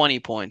 points, 20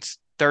 points,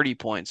 30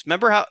 points.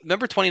 Remember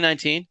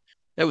 2019?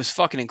 It was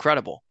fucking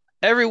incredible.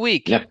 Every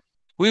week. Yeah.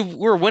 We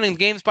were winning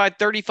games by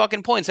 30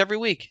 fucking points every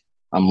week.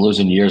 I'm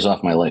losing years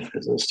off my life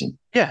because of this team.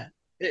 Yeah.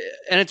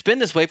 And it's been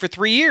this way for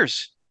 3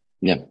 years.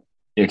 Yeah.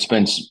 It's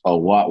been a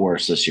lot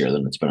worse this year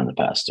than it's been in the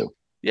past, too.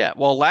 Yeah.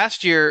 Well,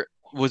 last year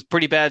was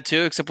pretty bad,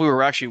 too, except we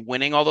were actually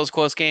winning all those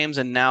close games.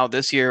 And now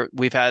this year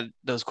we've had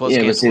those close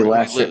games. Yeah,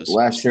 but see,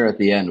 last year at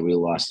the end, we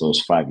lost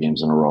those 5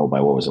 games in a row by,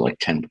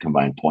 10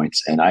 combined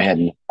points. And I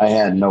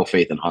had no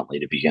faith in Huntley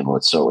to begin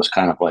with. So it was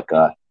kind of like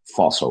a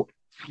false hope.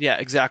 Yeah,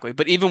 exactly.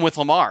 But even with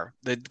Lamar,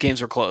 the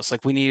games were close.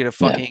 Like, we needed a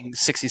fucking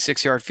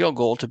 66-yard field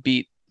goal to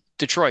beat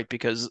Detroit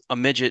because a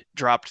midget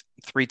dropped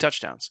 3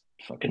 touchdowns.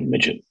 Fucking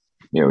midget.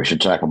 Yeah, we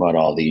should talk about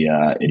all the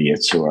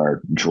idiots who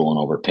are drooling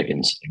over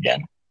Pickens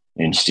again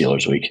in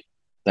Steelers week.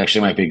 It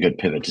actually might be a good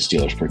pivot to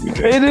Steelers preview.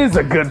 It is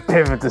a good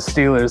pivot to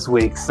Steelers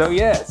week. So,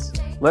 yes,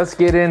 let's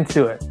get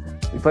into it.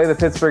 We play the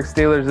Pittsburgh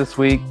Steelers this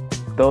week.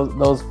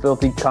 Those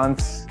filthy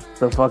cunts,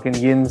 the fucking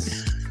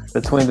yins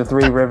between the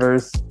 3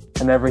 rivers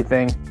and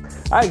everything.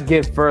 I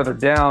get further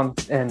down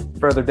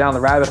the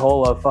rabbit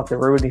hole of fucking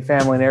Rudy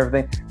family and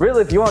everything.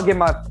 Really, if you want to get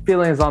my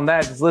feelings on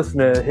that, just listen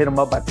to Hit 'Em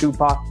Up by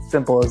Tupac.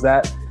 Simple as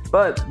that.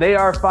 But they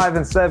are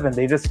 5-7.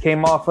 They just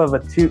came off of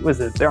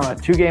they're on a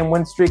 2-game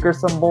win streak or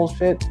some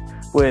bullshit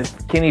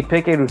with Kenny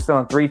Pickett, who's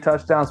throwing 3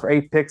 touchdowns for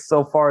 8 picks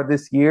so far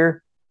this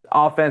year.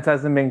 Offense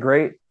hasn't been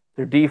great.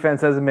 Their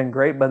defense hasn't been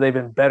great, but they've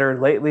been better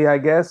lately, I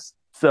guess.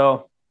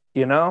 So,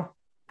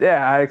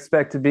 I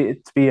expect to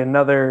be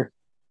another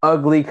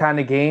ugly kind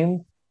of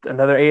game.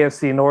 Another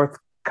AFC North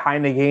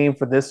kind of game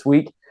for this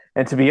week.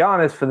 And to be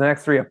honest, for the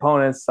next 3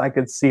 opponents, I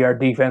could see our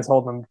defense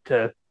hold them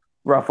to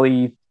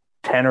roughly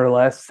 10 or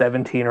less,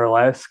 17 or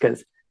less,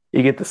 because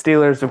You get the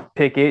Steelers to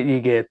pick it. You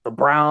get the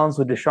Browns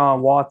with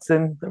Deshaun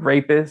Watson, the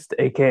rapist,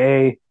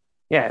 a.k.a.,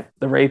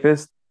 the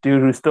rapist,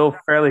 dude who's still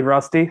fairly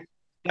rusty.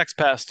 Next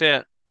past,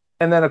 yeah.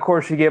 And then, of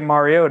course, you get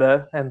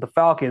Mariota and the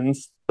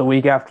Falcons the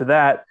week after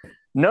that.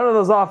 None of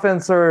those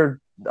offenses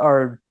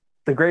are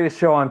the greatest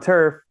show on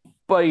turf,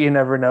 but you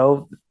never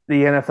know.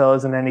 The NFL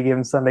isn't any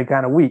given Sunday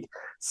kind of week.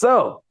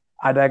 So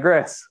I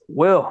digress.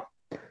 Will,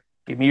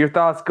 give me your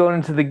thoughts going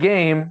into the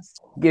game.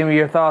 Give me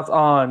your thoughts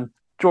on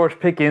George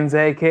Pickens,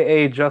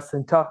 a.k.a.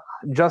 Justin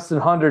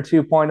Hunter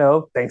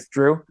 2.0. Thanks,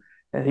 Drew.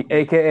 And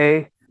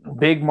a.k.a.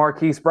 Big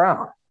Marquise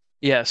Brown.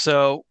 Yeah,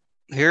 so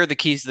here are the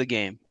keys to the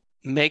game.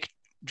 Make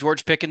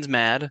George Pickens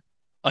mad,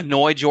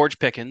 annoy George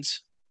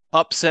Pickens,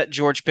 upset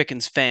George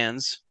Pickens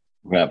fans.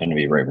 Who happen to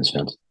be Ravens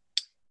fans.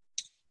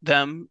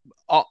 Them,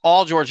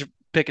 all George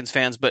Pickens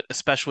fans, but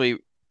especially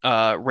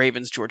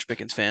Ravens George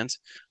Pickens fans.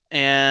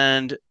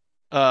 And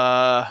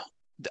I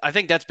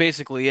think that's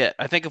basically it.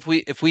 I think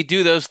if we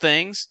do those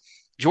things,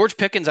 George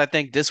Pickens, I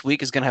think this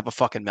week is going to have a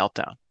fucking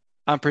meltdown.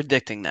 I'm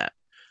predicting that.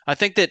 I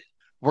think that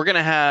we're going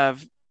to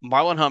have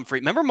Marlon Humphrey.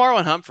 Remember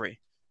Marlon Humphrey?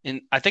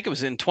 I think it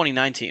was in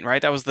 2019,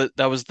 right? That was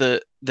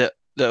the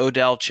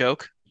Odell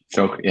choke.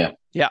 Choke, yeah.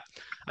 Yeah.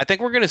 I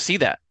think we're going to see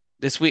that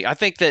this week. I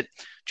think that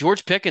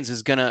George Pickens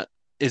is going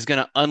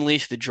to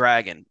unleash the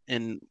dragon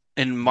in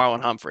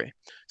Marlon Humphrey.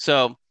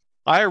 So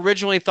I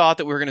originally thought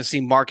that we were going to see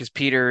Marcus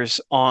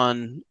Peters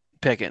on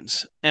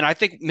Pickens, and I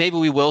think maybe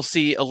we will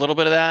see a little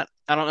bit of that.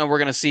 I don't know. We're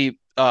going to see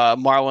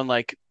Marlon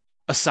like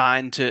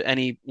assigned to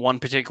any one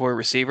particular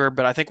receiver,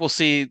 but I think we'll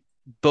see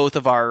both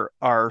of our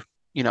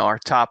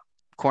top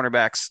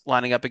cornerbacks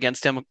lining up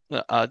against him,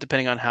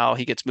 depending on how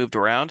he gets moved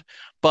around.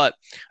 But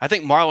I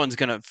think Marlon's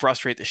going to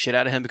frustrate the shit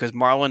out of him because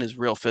Marlon is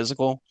real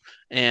physical,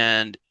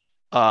 and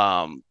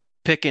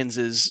Pickens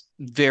is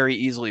very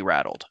easily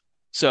rattled.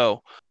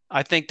 So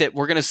I think that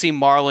we're going to see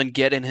Marlon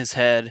get in his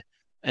head,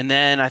 and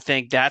then I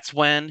think that's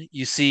when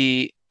you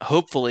see,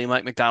 hopefully,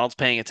 Mike McDonald's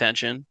paying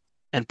attention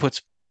and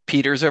puts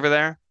Peters over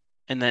there,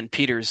 and then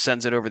Peters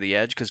sends it over the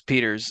edge because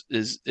Peters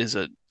is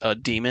a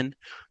demon.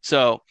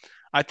 So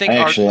I think I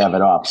actually have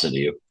it opposite of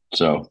you.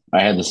 So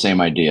I had the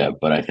same idea,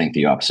 but I think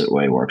the opposite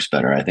way works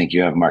better. I think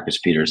you have Marcus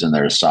Peters in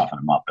there to soften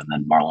him up, and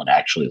then Marlon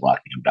actually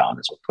locking him down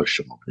is what pushed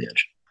him over the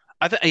edge.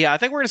 I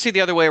think we're going to see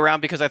the other way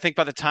around because I think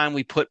by the time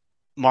we put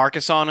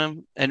Marcus on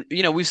him, and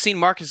we've seen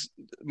Marcus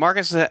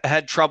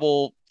had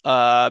trouble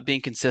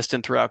being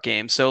consistent throughout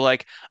games. So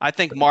like I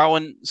think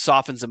Marlon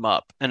softens him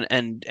up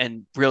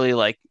and really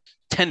like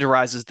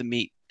tenderizes the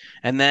meat,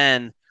 and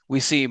then we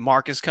see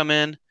Marcus come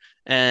in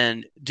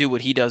and do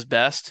what he does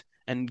best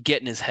and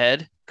get in his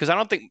head. Because I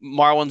don't think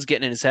Marlon's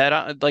getting in his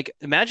head. Like,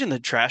 imagine the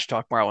trash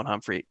talk Marlon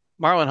Humphrey.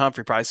 Marlon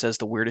Humphrey probably says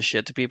the weirdest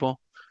shit to people.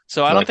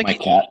 So I don't think my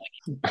cat.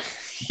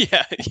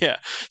 Yeah.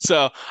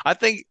 So I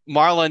think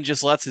Marlon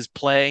just lets his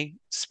play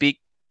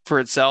speak for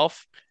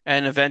itself,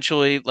 and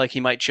eventually, like, he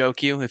might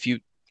choke you if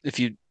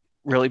you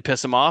really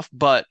piss him off.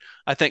 But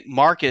I think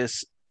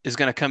Marcus is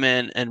going to come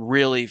in and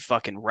really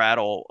fucking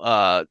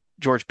rattle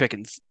George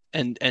Pickens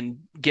and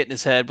get in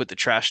his head with the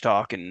trash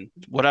talk and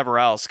whatever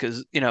else.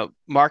 Because,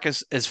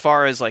 Marcus, as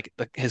far as like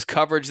his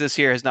coverage this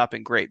year has not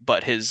been great,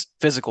 but his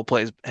physical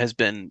plays has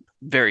been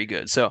very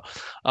good. So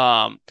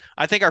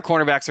I think our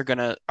cornerbacks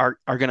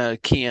are gonna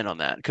key in on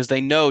that because they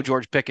know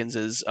George Pickens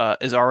is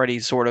already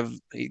sort of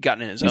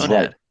gotten in his own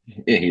head.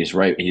 Yeah, he's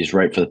right. He's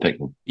right for the pick.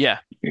 Yeah,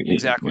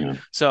 exactly.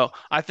 So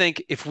I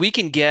think if we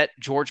can get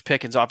George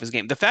Pickens off his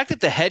game, the fact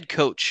that the head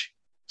coach,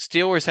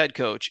 Steelers head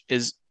coach,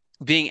 is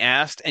being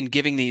asked and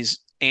giving these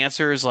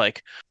answers,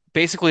 like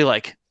basically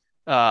like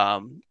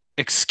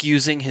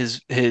excusing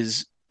his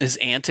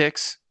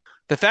antics,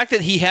 the fact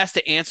that he has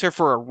to answer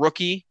for a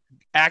rookie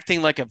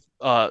acting like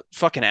a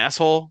fucking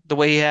asshole the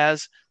way he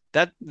has,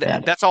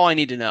 that's all I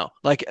need to know.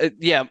 Like,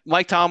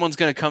 Mike Tomlin's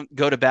going to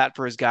go to bat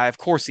for his guy. Of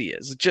course he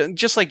is,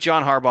 just like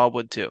John Harbaugh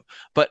would too.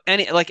 But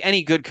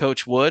any good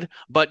coach would.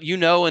 But in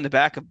the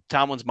back of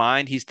Tomlin's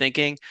mind, he's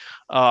thinking,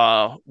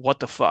 what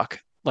the fuck?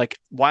 Like,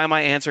 why am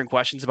I answering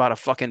questions about a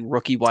fucking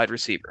rookie wide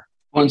receiver?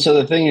 Well, and so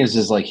the thing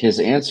is like his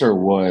answer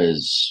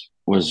was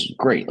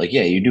great. Like,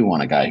 yeah, you do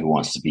want a guy who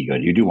wants to be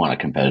good. You do want a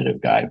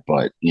competitive guy,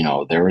 but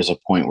there is a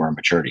point where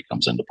maturity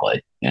comes into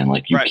play, and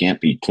like you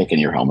can't be kicking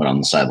your helmet on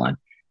the sideline.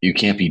 You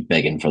can't be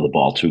begging for the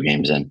ball 2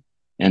 games in.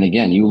 And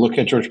again, you look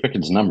at George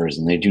Pickens' numbers,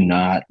 and they do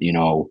not,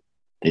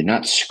 they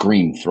not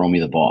scream, "Throw me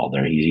the ball."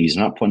 He's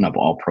not putting up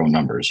all pro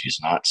numbers. He's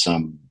not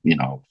some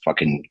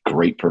fucking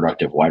great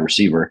productive wide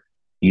receiver.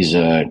 He's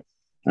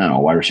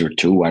wide receiver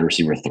 2, wide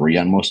receiver 3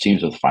 on most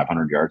teams with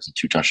 500 yards and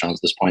 2 touchdowns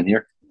at this point in the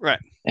year. Right.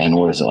 And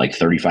what is it, like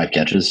 35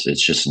 catches?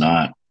 It's just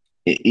not.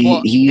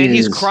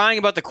 He's crying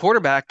about the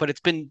quarterback, but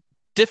it's been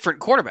different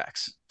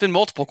quarterbacks. It's been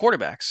multiple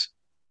quarterbacks.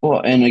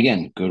 Well, and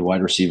again, good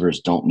wide receivers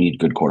don't need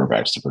good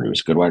quarterbacks to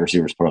produce. Good wide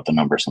receivers put up the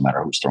numbers no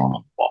matter who's throwing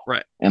them the ball.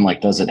 Right. And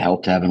like, does it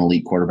help to have an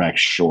elite quarterback?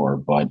 Sure.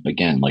 But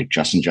again, like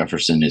Justin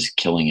Jefferson is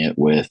killing it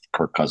with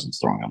Kirk Cousins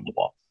throwing him the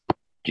ball.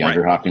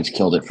 DeAndre Hopkins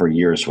killed it for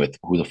years with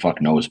who the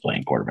fuck knows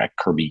playing quarterback.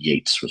 Kirby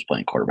Yates was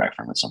playing quarterback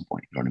for him at some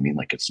point. You know what I mean?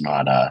 Like, it's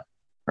not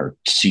or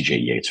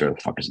CJ Yates, or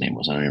the fuck his name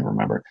was. I don't even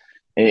remember.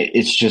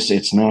 His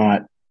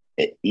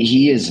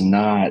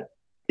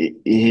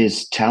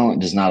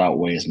talent does not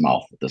outweigh his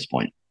mouth at this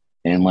point.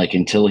 And like,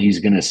 until he's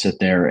going to sit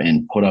there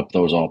and put up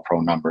those all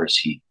pro numbers,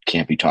 he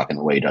can't be talking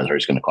the way he does, or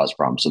he's going to cause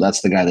problems. So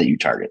that's the guy that you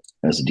target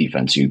as a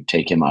defense. You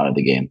take him out of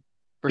the game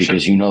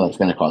because you know that's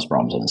going to cause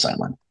problems on the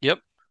sideline. Yep,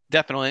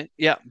 definitely.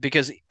 Yeah,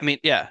 because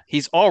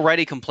he's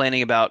already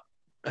complaining about,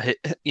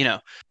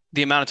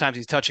 the amount of times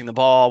he's touching the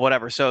ball,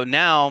 whatever. So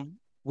now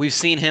we've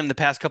seen him the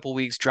past couple of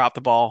weeks drop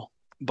the ball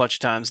a bunch of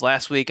times.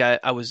 Last week,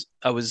 I was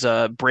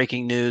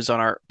breaking news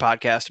on our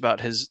podcast about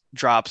his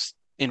drops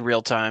in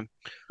real time.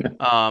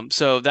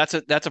 So that's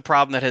a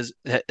problem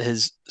that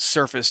has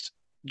surfaced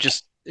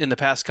just in the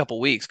past couple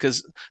of weeks,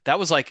 because that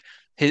was like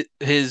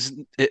his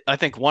I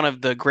think one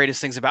of the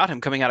greatest things about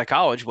him coming out of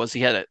college was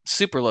he had a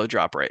super low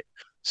drop rate.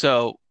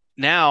 So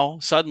now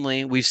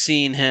suddenly we've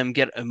seen him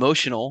get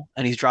emotional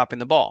and he's dropping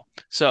the ball.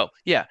 So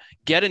yeah,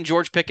 get in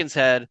George Pickens'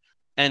 head,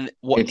 and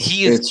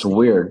it's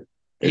weird.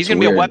 He's going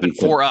to be a weapon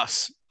for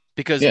us,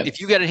 because if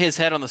you get in his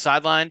head on the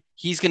sideline,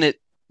 he's going to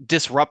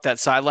disrupt that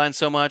sideline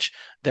so much.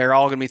 They're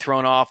all going to be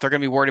thrown off. They're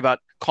going to be worried about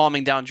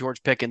calming down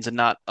George Pickens and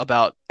not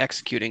about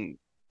executing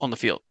on the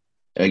field.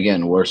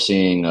 Again, we're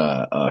seeing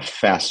a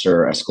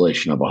faster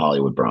escalation of a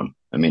Hollywood Brown.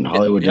 I mean,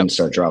 Hollywood didn't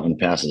start dropping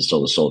passes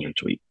till the Soldier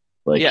tweet.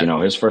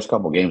 His first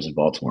couple games in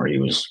Baltimore, he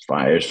was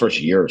fine. His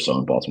first year or so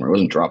in Baltimore, he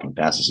wasn't dropping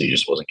passes. He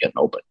just wasn't getting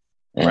open.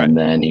 And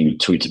then he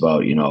tweets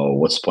about,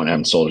 what's the point of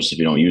having soldiers if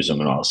you don't use them,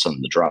 and all of a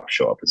sudden the drops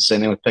show up. It's the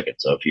same thing with Pickett.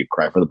 So if you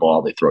cry for the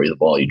ball, they throw you the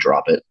ball, you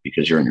drop it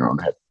because you're in your own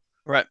head.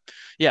 Right.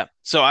 Yeah.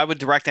 So I would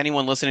direct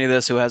anyone listening to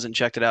this who hasn't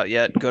checked it out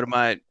yet, go to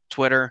my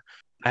Twitter.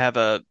 I have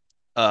a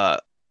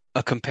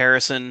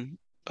comparison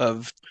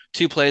of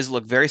two plays that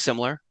look very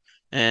similar.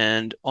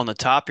 And on the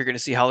top, you're going to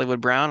see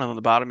Hollywood Brown. And on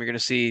the bottom, you're going to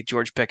see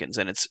George Pickens.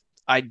 And it's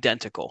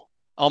identical,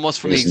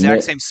 almost from the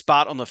exact same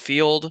spot on the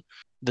field.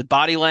 The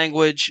body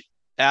language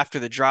after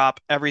the drop,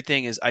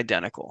 everything is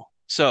identical.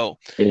 So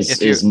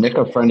is Nick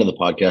a friend of the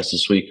podcast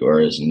this week, or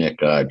is Nick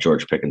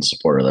George Pickens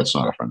supporter that's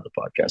not a friend of the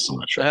podcast? I'm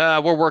not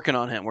sure. We're working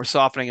on him. We're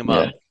softening him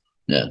up.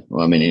 Yeah.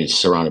 Well, I mean, he's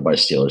surrounded by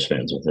Steelers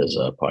fans with his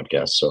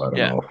podcast, so I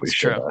don't know if we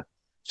should.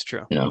 It's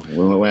true.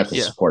 We have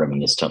to support him in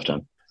this tough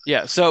time.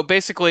 Yeah. So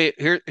basically,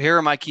 here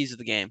are my keys of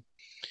the game.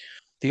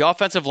 The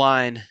offensive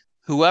line,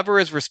 whoever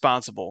is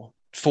responsible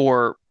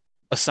for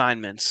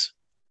assignments,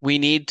 we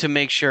need to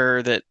make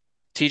sure that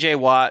TJ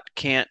Watt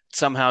can't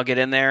somehow get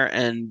in there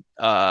and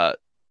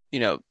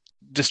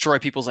destroy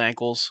people's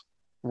ankles,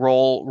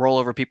 roll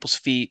over people's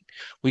feet.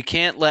 We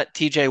can't let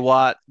TJ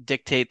Watt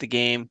dictate the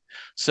game.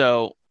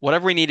 So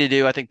whatever we need to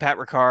do, I think Pat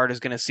Ricard is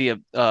going to see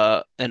an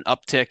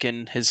uptick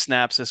in his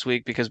snaps this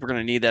week, because we're going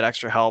to need that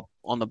extra help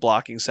on the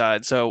blocking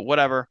side. So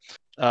whatever.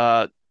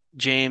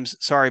 James,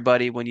 sorry,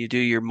 buddy, when you do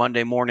your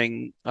Monday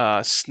morning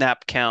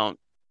snap count.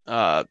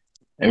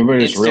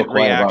 Everybody's real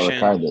quiet about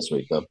Ricard this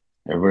week, though.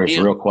 Everybody's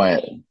real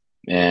quiet.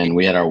 And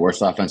we had our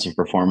worst offensive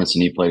performance,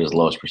 and he played his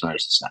lowest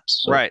percentage of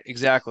snaps. So. Right,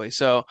 exactly.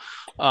 So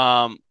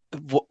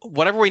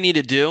whatever we need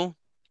to do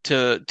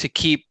to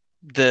keep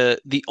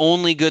the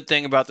only good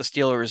thing about the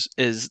Steelers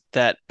is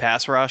that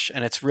pass rush,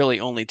 and it's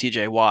really only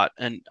TJ Watt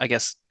and I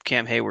guess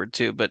Cam Hayward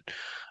too. But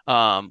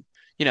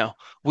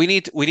we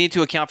need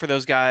to account for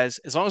those guys.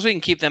 As long as we can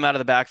keep them out of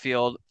the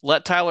backfield,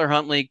 let Tyler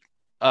Huntley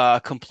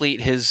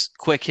complete his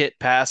quick hit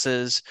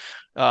passes.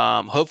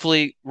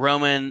 Hopefully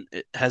Roman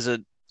has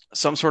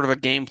some sort of a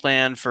game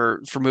plan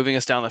for moving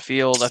us down the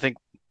field. I think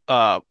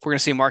we're going to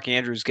see Mark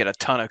Andrews get a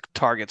ton of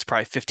targets,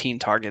 probably 15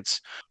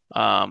 targets.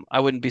 I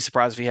wouldn't be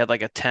surprised if he had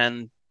like a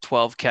 10,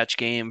 12 catch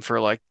game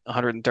for like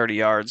 130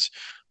 yards.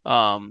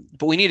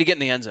 But we need to get in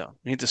the end zone.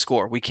 We need to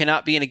score. We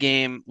cannot be in a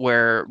game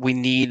where we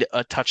need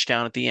a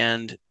touchdown at the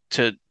end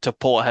to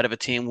pull ahead of a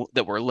team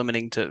that we're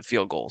limiting to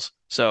field goals.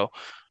 So,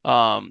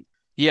 I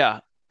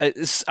think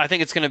this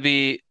is going to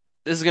be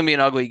an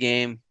ugly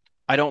game.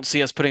 I don't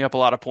see us putting up a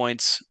lot of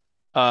points.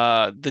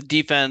 The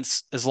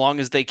defense, as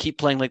long as they keep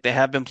playing like they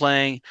have been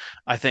playing,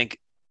 I think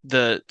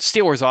the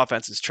Steelers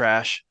offense is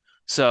trash.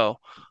 So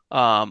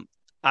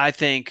I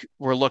think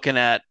we're looking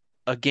at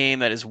a game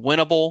that is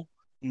winnable.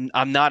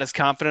 I'm not as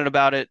confident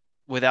about it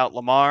without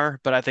Lamar,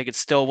 but I think it's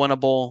still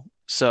winnable.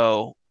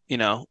 So, I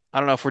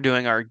don't know if we're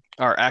doing our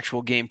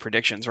actual game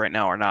predictions right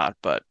now or not,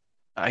 but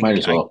might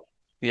as well.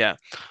 We're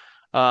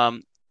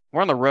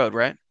on the road,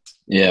 right?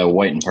 Yeah,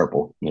 white and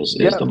purple is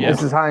the ball.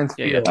 This is Heinz.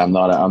 Yeah.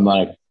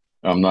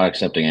 I'm not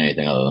accepting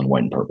anything other than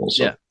white and purple.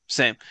 So. Yeah,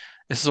 same.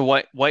 This is a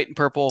white and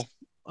purple,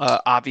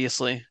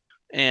 obviously,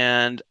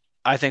 and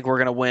I think we're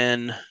going to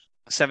win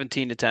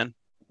 17-10.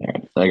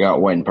 I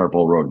got white and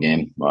purple road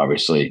game,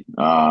 obviously.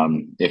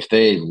 If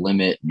they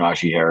limit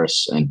Najee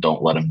Harris and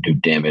don't let him do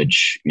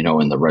damage,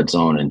 in the red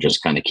zone and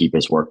just kind of keep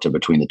his work to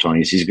between the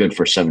 20s, he's good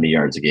for 70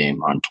 yards a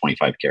game on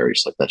 25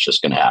 carries. Like, that's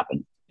just going to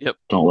happen. Yep.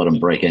 Don't let him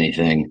break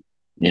anything.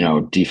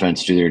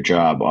 Defense do their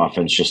job.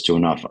 Offense just do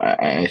enough.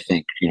 I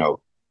think,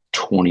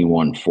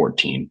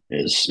 21-14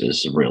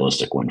 is a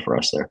realistic win for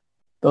us there.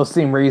 Those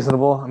seem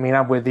reasonable. I mean,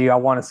 I'm with you. I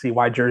want to see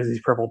white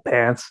jerseys, purple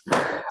pants.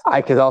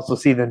 I could also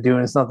see them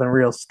doing something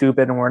real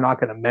stupid, and we're not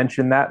going to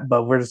mention that,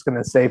 but we're just going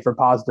to say for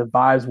positive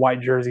vibes, white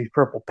jerseys,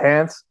 purple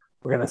pants.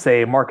 We're going to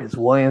say Marcus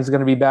Williams is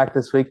going to be back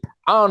this week.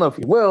 I don't know if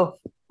he will,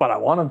 but I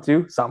want him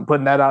to, so I'm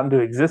putting that out into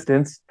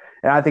existence.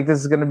 And I think this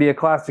is going to be a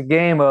classic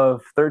game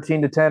of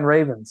 13-10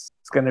 Ravens.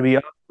 It's going to be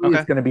ugly.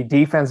 It's going to be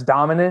defense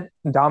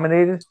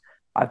dominated.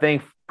 I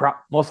think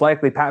most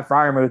likely Pat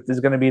Freiermuth is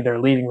going to be their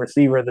leading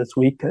receiver this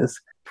week because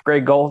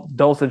Greg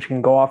Dulcich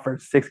can go off for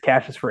 6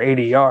 catches for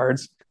 80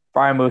 yards.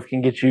 Freiermuth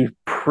can get you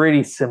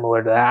pretty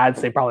similar to that. I'd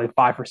say probably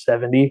 5 for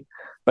 70.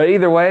 But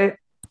either way,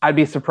 I'd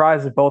be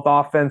surprised if both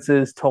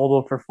offenses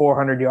totaled for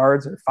 400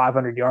 yards or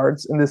 500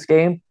 yards in this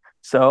game.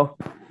 So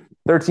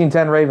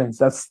 13-10 Ravens.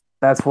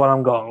 That's what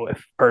I'm going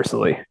with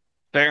personally.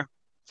 Fair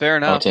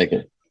enough. I'll take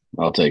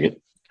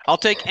it. I'll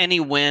take any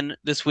win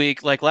this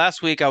week. Like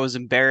last week, I was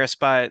embarrassed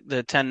by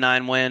the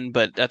 10-9 win,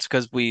 but that's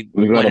because we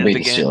got to beat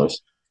the Steelers.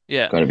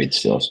 Yeah. Got to beat the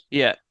Steelers.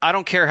 Yeah. I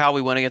don't care how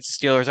we win against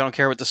the Steelers. I don't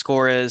care what the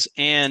score is.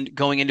 And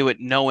going into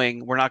it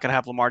knowing we're not going to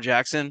have Lamar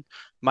Jackson,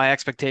 my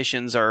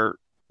expectations are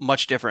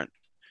much different.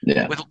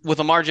 Yeah. With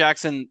Lamar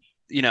Jackson,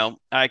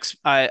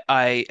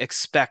 I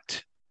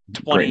expect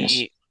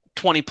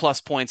 20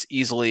 plus points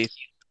easily,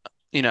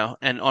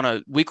 and on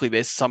a weekly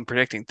basis, I'm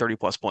predicting 30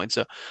 plus points.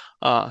 So,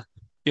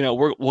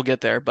 we'll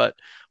get there. But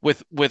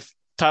with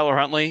Tyler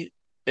Huntley,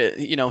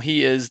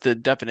 he is the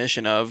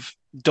definition of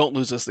don't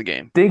lose us the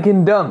game. Dink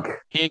and dunk.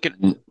 He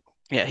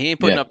ain't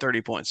putting up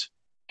 30 points.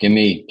 Give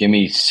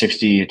me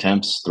 60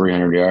 attempts,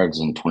 300 yards,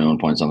 and 21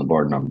 points on the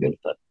board, and I'm good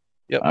with that.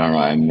 Yep. I don't know.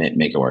 I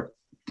make it work.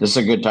 This is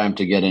a good time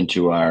to get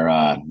into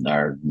our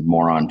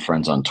moron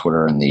friends on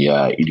Twitter and the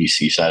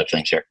EDC side of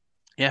things here.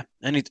 Yeah,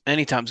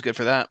 anytime's good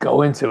for that.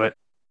 Go into it.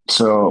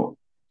 So,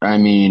 I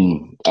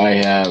mean, I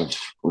have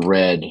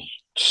read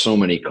so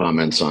many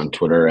comments on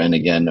Twitter. And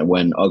again,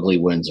 when ugly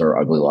wins or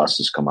ugly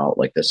losses come out,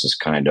 like this is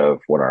kind of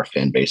what our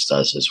fan base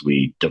does as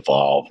we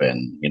devolve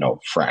and,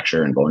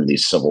 fracture and go into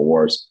these civil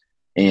wars.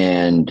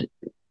 And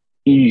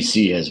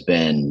EDC has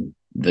been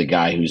the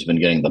guy who's been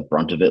getting the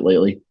brunt of it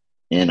lately.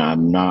 And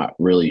I'm not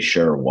really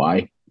sure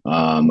why.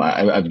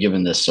 I've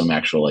given this some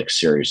actual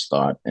serious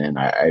thought, and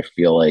I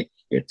feel like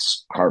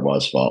it's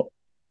Harbaugh's fault.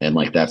 And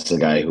that's the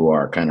guy who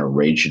our kind of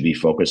rage should be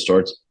focused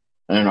towards.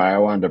 I don't know. I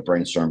wanted to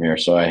brainstorm here.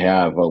 So I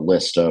have a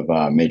list of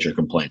major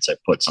complaints. I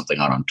put something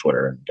out on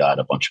Twitter and got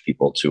a bunch of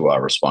people to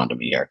respond to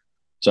me here.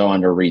 So I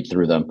wanted to read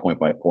through them point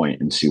by point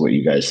and see what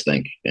you guys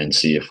think and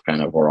see if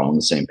kind of we're all on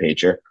the same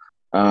page here.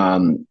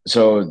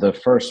 So the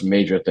first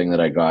major thing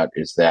that I got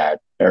is that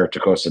Eric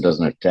DeCosta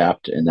doesn't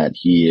adapt and that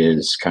he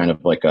is kind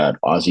of like an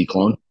Aussie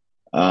clone.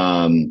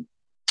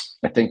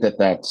 I think that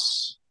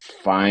that's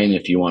fine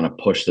if you want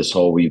to push this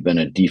whole we've been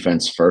a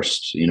defense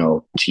first,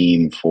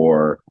 team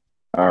for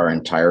our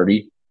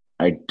entirety.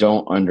 I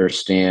don't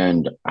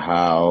understand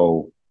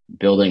how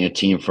building a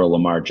team for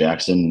Lamar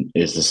Jackson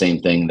is the same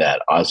thing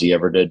that Ozzie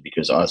ever did,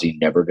 because Ozzie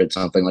never did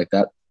something like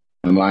that.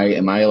 Am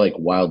I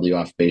wildly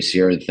off base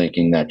here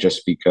thinking that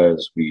just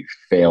because we've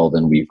failed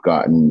and we've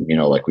gotten,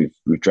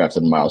 we've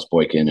drafted Miles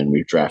Boykin and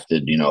we've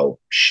drafted,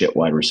 shit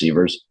wide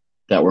receivers,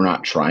 that we're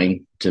not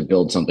trying to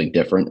build something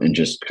different and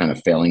just kind of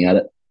failing at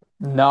it?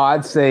 No,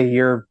 I'd say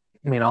you're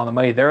on the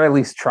money. They're at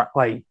least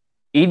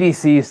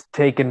EDC's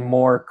taken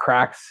more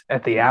cracks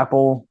at the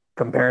apple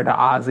compared to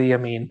Ozzie. I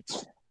mean,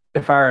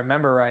 if I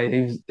remember right,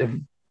 he's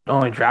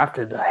only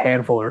drafted a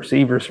handful of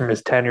receivers from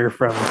his tenure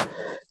from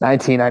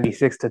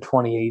 1996 to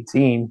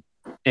 2018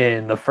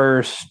 in the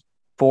first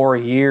 4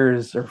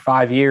 years or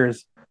 5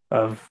 years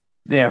of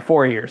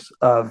 4 years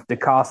of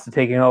DeCosta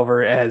taking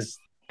over as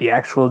the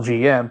actual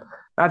GM,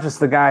 not just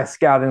the guy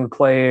scouting the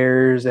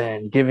players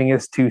and giving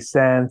his 2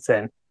 cents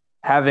and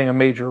having a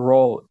major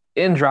role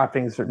in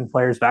drafting certain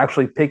players, but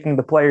actually picking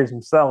the players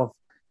himself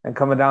and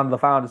coming down to the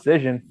final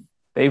decision.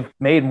 They've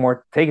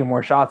taken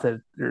more shots at.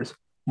 There's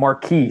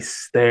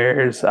Marquise,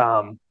 there's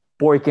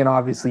Boykin,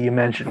 obviously you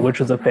mentioned, which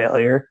was a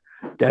failure.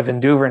 Devin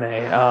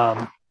Duvernay,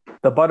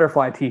 the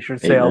butterfly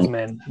T-shirt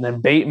salesman, and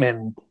then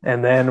Bateman,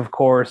 and then of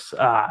course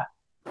Tylan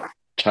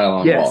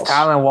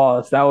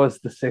Wallace. That was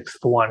the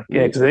 6th one.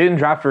 Yeah, because they didn't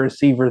draft a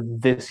receiver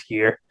this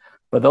year,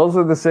 but those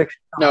are the 6.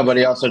 No, but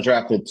he also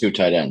drafted 2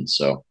 tight ends.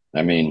 So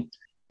I mean,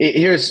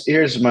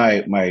 here's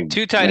my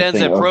 2 tight ends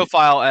that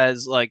profile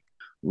as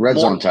red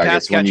zone targets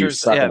pass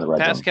catchers,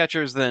 pass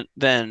catchers than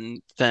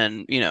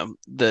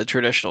the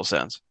traditional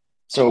sense.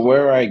 So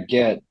where I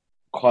get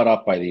caught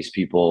up by these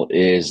people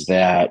is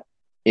that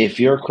if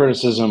your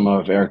criticism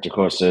of Eric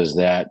DeCosta is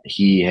that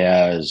he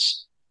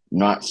has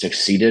not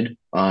succeeded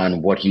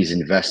on what he's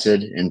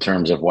invested in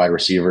terms of wide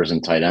receivers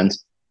and tight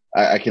ends,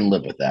 I can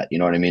live with that. You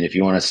know what I mean? If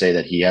you want to say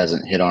that he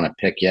hasn't hit on a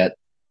pick yet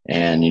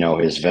and,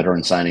 his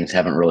veteran signings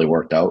haven't really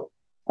worked out,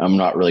 I'm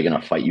not really going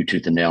to fight you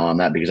tooth and nail on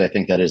that, because I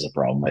think that is a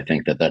problem. I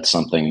think that that's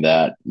something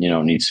that,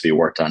 needs to be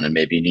worked on, and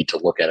maybe you need to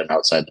look at an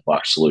outside the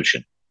box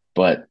solution.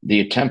 But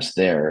the attempt's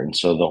there. And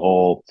so the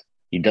whole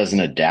he doesn't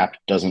adapt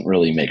doesn't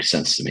really make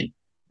sense to me.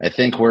 I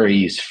think where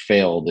he's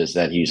failed is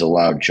that he's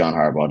allowed John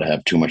Harbaugh to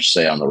have too much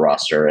say on the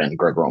roster and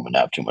Greg Roman to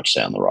have too much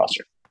say on the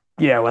roster.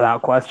 Yeah,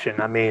 without question.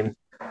 I mean,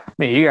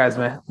 you guys,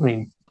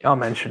 y'all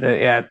mentioned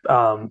it.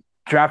 Yeah,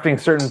 drafting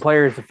certain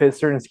players to fit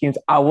certain schemes.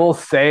 I will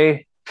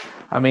say,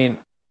 I'm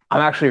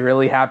actually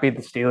really happy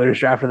the Steelers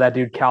drafted that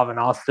dude Calvin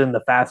Austin,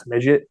 the fast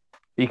midget,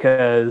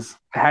 because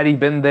had he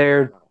been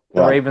there,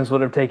 the Ravens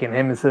would have taken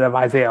him instead of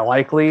Isaiah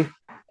Likely.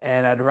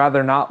 And I'd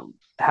rather not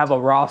have a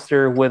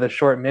roster with a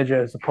short midget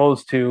as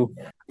opposed to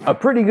a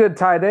pretty good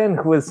tight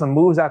end with some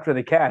moves after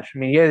the catch. I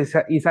mean,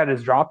 he's had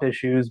his drop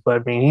issues,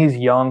 but he's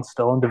young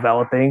still and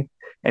developing,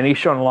 and he's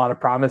shown a lot of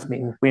promise. I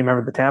mean, we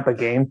remember the Tampa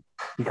game.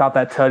 He caught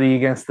that tutty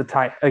against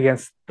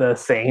the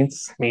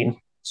Saints.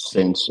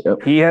 Saints.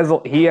 Yep. He has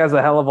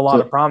a hell of a lot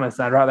of promise,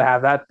 and I'd rather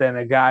have that than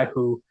a guy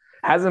who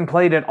hasn't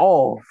played at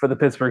all for the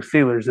Pittsburgh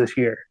Steelers this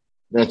year.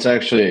 That's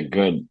actually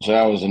so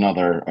that was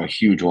a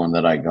huge one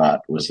that I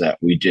got, was that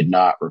we did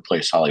not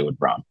replace Hollywood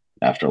Brown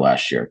after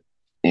last year.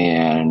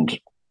 And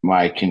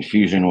my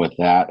confusion with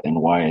that,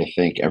 and why I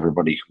think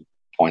everybody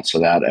points to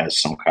that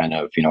as some kind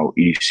of,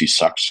 EDC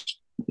sucks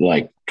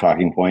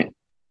talking point,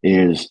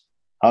 is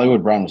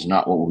Hollywood Brown was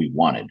not what we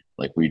wanted.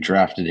 We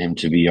drafted him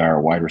to be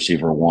our wide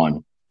receiver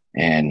one,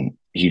 and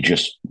he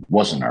just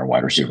wasn't our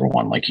wide receiver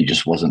one. He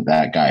just wasn't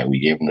that guy. We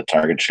gave him the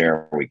target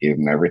share. We gave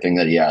him everything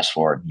that he asked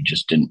for. And he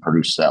just didn't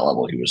produce that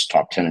level. He was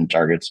top 10 in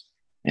targets,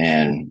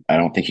 and I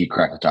don't think he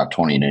cracked the top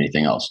 20 in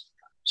anything else.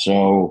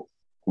 So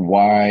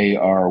why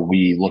are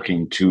we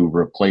looking to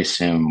replace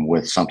him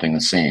with something the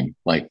same?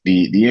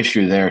 The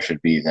issue there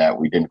should be that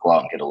we didn't go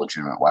out and get a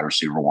legitimate wide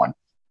receiver one.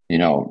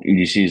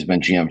 EDC has been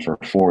GM for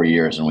 4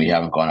 years, and we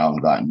haven't gone out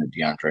and gotten a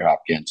DeAndre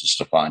Hopkins,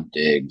 a Stephon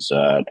Diggs,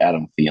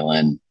 Adam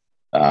Thielen.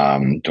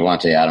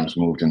 Devontae Adams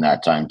moved in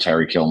that time.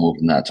 Tyreek Hill moved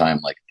in that time.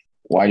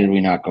 Why did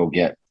we not go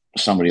get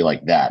somebody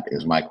like that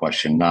is my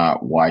question.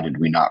 Not why did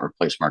we not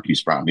replace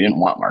Marquise Brown? We didn't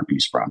want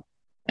Marquise Brown.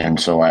 And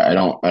so I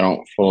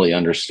don't fully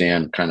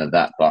understand kind of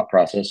that thought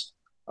process.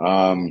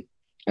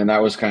 And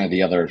that was kind of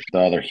the other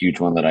huge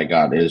one that I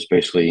got, is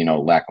basically,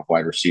 lack of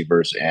wide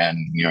receivers, and,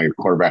 your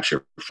quarterback's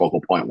your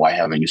focal point. Why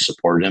haven't you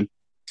supported him?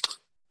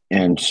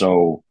 And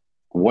so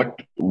what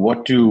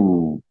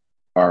do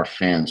our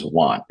fans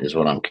want is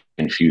what I'm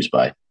confused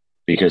by,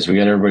 because we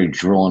got everybody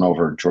drooling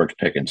over George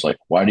Pickens.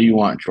 Why do you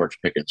want George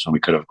Pickens when we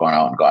could have gone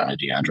out and gotten a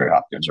DeAndre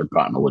Hopkins or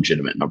gotten a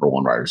legitimate number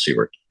one wide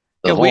receiver?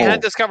 We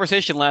had this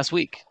conversation last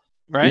week,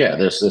 right? Yeah,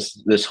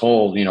 this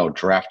whole,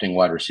 drafting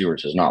wide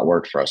receivers has not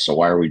worked for us. So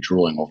why are we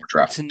drooling over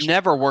drafting? It's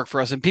never worked for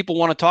us. And people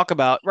want to talk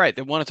about,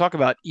 they want to talk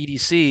about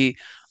EDC.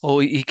 Oh,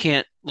 he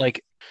can't,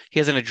 he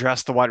hasn't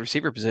addressed the wide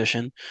receiver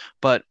position,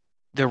 but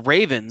the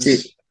Ravens,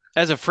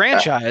 as a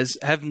franchise,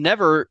 have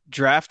never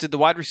drafted the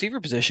wide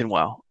receiver position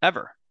well,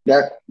 ever.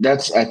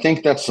 I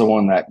think that's the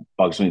one that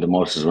bugs me the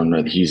most, is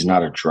when he's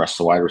not addressed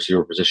the wide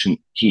receiver position.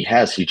 He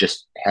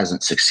just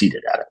hasn't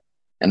succeeded at it.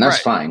 And that's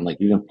fine.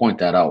 You can point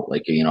that out.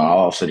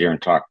 I'll sit here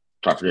and talk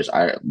for this.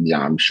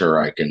 I'm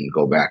sure I can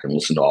go back and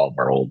listen to all of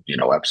our old,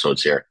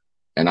 episodes here.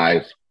 And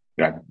I've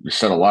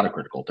said a lot of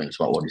critical things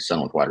about what he's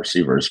done with wide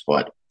receivers,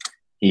 but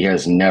he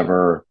has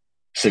never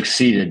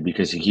succeeded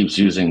because he keeps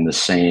using the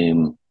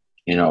same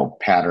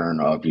pattern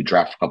of, you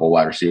draft a couple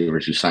wide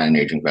receivers, you sign an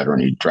aging veteran,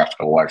 you draft a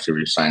couple wide receivers,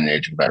 you sign an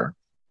aging veteran.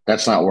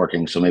 That's not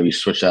working. So maybe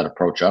switch that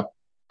approach up.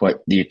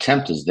 But the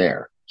attempt is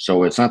there.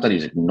 So it's not that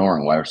he's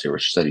ignoring wide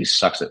receivers, it's that he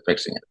sucks at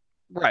fixing it.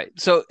 Right.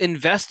 So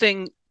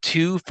investing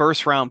 2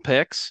 first-round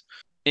picks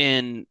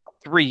in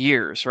 3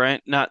 years,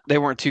 right? They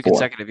weren't 2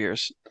 consecutive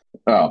years.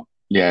 Oh,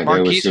 yeah.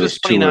 Marquise was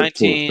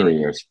 2019. 2 or 3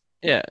 years.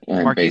 Yeah.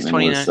 And Marquise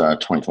Bateman was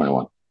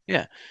 2021.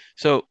 Yeah.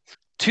 So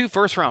 2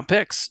 first-round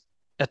picks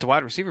at the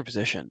wide receiver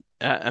position.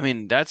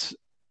 That's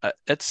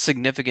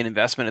significant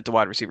investment at the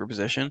wide receiver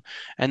position.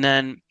 And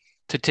then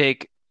to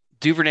take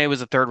Duvernay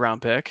was a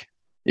 3rd-round pick.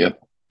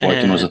 Yep.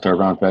 Boykin was a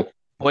 3rd-round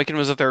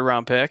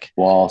pick.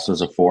 Wallace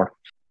was a 4.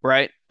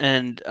 Right.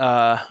 And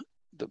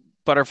the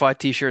butterfly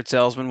T-shirt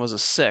salesman was a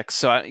 6.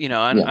 So I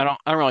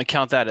don't really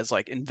count that as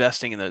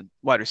investing in the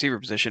wide receiver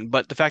position.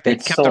 But the fact that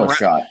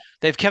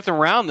they've kept them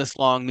around this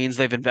long means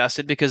they've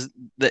invested, because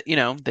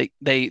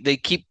they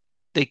keep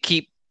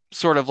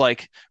sort of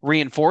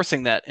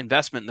reinforcing that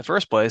investment in the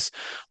first place.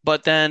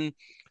 But then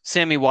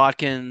Sammy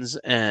Watkins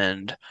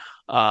and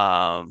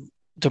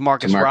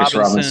Demarcus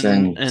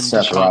Robinson and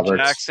Seth Deshaun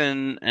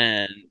Jackson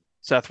and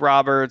Seth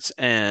Roberts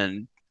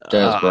and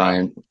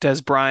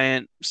Dez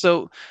Bryant.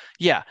 So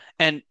yeah.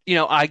 And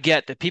I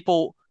get that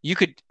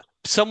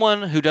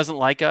someone who doesn't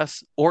like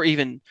us, or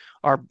even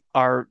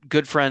our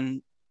good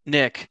friend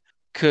Nick,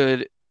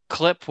 could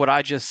clip what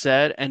I just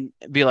said and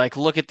be like,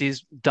 look at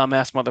these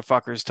dumbass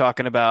motherfuckers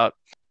talking about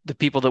the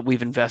people that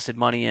we've invested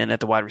money in at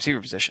the wide receiver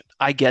position.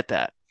 I get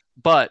that.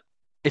 But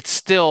it's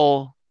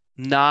still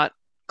not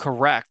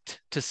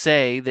correct to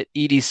say that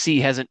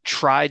EDC hasn't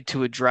tried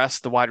to address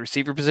the wide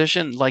receiver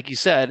position. Like you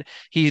said,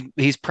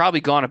 he's probably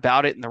gone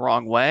about it in the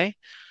wrong way.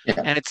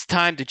 Yeah. And it's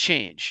time to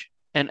change.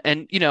 And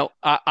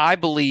I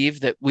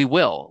believe that we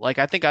will.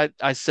 I think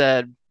I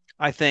said,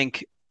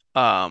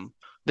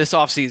 this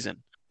offseason,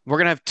 we're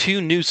going to have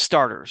 2 new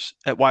starters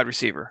at wide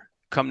receiver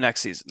come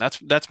next season.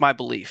 That's my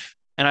belief.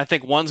 And I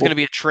think one's going to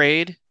be a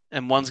trade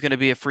and one's going to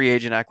be a free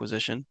agent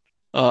acquisition.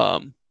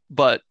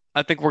 But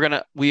I think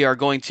we are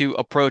going to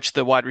approach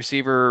the wide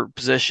receiver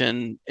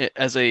position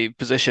as a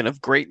position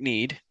of great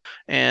need.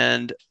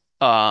 And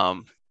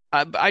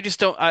I just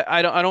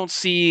don't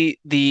see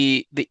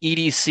the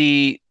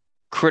EDC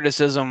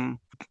criticism.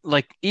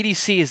 Like,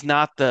 EDC is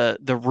not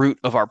the root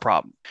of our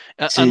problem.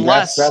 See,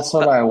 unless that's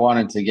what I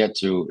wanted to get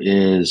to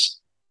is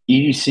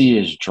EDC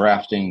is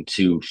drafting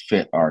to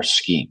fit our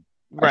scheme.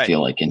 Right. I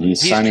feel like, and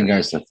he's signing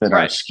guys to fit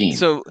our scheme.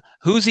 So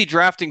who's he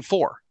drafting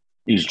for?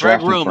 He's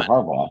drafting for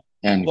Harbaugh.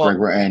 And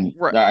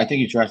I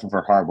think he's drafting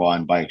for Harbaugh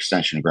and by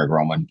extension Greg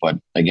Roman. But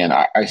again,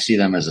 I see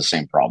them as the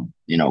same problem.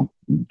 You know,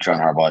 John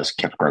Harbaugh has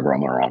kept Greg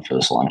Roman around for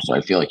this long, so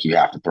I feel like you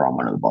have to throw him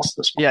under the bus at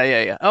this point.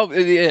 Yeah. Oh,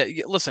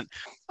 yeah. Listen,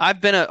 I've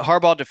been a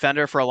Harbaugh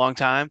defender for a long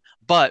time,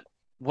 but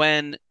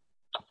when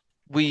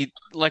we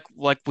like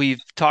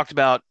we've talked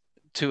about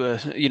I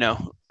don't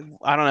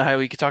know how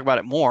we could talk about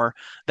it more.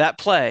 That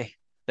play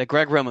that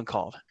Greg Roman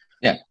called.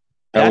 Yeah,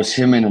 that was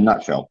him in a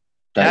nutshell.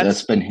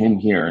 That's been him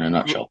here in a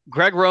nutshell.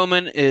 Greg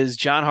Roman is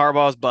John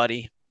Harbaugh's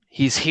buddy.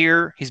 He's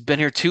here. He's been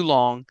here too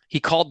long. He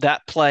called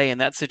that play in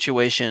that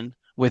situation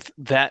with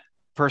that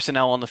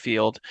personnel on the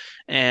field,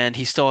 and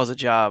he still has a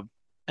job.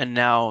 And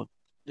now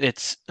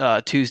it's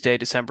Tuesday,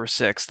 December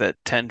 6th at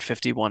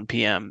 10:51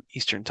 p.m.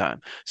 Eastern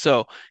time.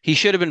 So he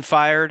should have been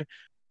fired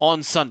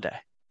on Sunday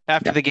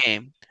after the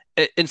game.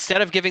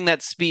 Instead of giving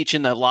that speech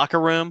in the locker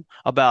room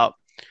about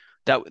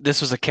that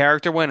this was a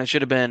character win, it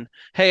should have been,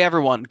 hey,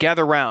 everyone,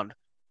 gather around.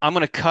 I'm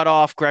going to cut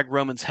off Greg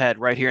Roman's head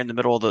right here in the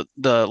middle of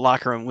the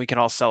locker room. We can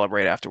all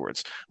celebrate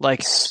afterwards.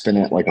 Like, spin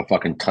it like a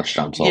fucking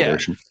touchdown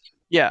celebration.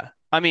 Yeah.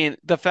 I mean,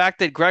 the fact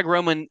that Greg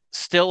Roman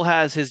still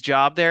has his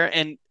job there,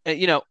 and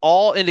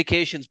all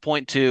indications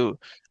point to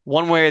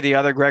one way or the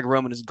other, Greg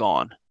Roman is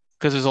gone,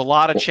 because there's a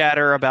lot of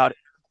chatter about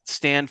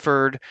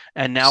Stanford,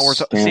 and now we're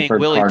seeing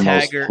Willie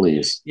Cardinals, Taggart.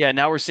 Please. Yeah,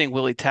 now we're seeing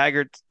Willie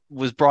Taggart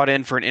was brought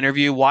in for an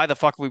interview. Why the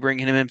fuck are we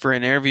bringing him in for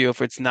an interview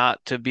if it's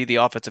not to be the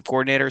offensive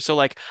coordinator? So,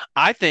 like,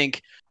 I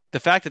think the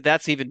fact that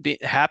that's even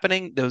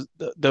happening,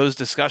 those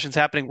discussions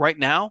happening right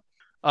now,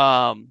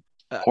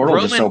 portal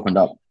just opened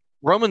up.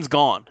 Roman's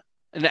gone,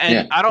 and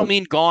I don't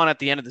mean gone at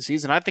the end of the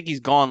season. I think he's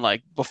gone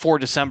like before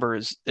December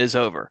is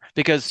over,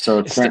 because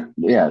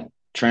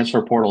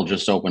transfer portal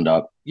just opened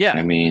up. Yeah,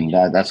 I mean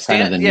that's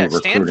kind of the new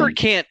recruiting. Stanford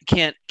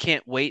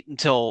can't wait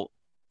until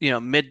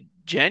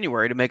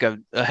mid-January to make a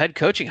head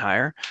coaching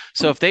hire.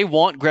 So if they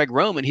want Greg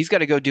Roman, he's got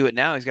to go do it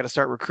now. He's got to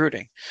start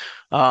recruiting.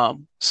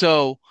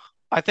 So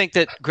I think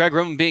that Greg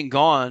Roman being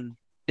gone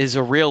is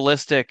a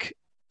realistic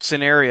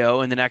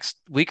scenario in the next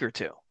week or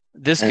two.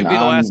 This could be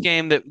the last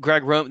game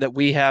that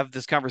we have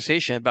this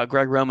conversation about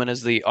Greg Roman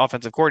as the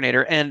offensive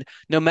coordinator. And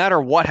no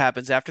matter what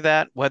happens after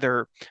that,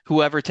 whether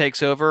whoever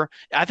takes over,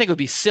 I think it would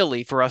be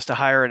silly for us to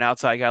hire an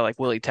outside guy like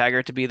Willie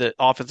Taggart to be the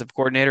offensive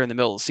coordinator in the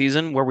middle of the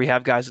season where we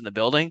have guys in the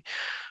building,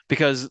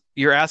 because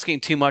you're asking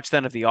too much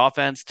then of the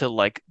offense to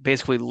like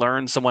basically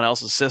learn someone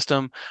else's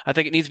system. I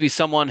think it needs to be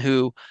someone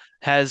who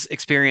has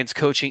experience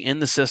coaching in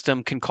the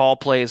system, can call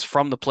plays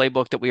from the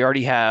playbook that we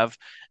already have,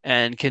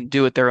 and can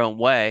do it their own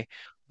way.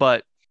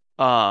 But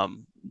I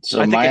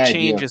think a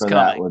change is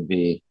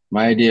coming.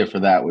 My idea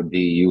for that would be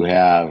you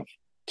have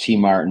T.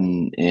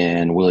 Martin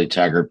and Willie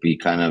Taggart be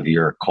kind of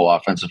your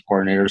co-offensive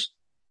coordinators.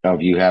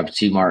 You have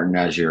T. Martin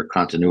as your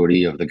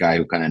continuity of the guy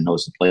who kind of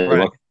knows the playbook,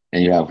 right,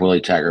 and you have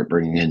Willie Taggart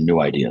bringing in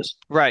new ideas.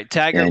 Right.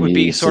 Taggart would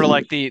be sort of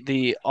like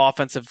the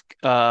offensive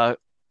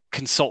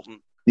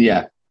consultant.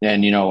 Yeah.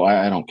 And,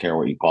 I don't care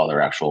what you call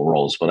their actual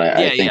roles, but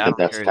I think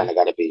that's kind of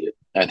got to be,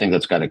 I think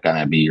that's got to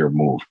kind of be your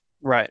move.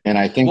 Right. And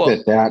I think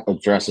that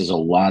addresses a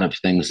lot of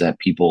things that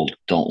people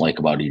don't like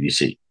about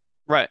EDC.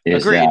 Right.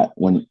 Is Agreed. that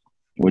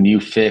when you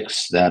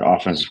fix that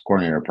offensive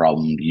coordinator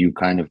problem, you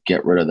kind of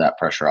get rid of that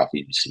pressure off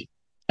EDC.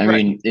 I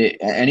mean,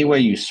 any way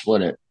you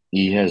split it,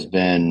 he has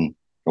been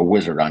a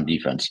wizard on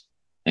defense.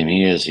 And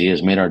he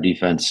has made our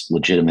defense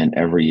legitimate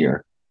every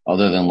year,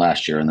 other than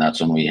last year. And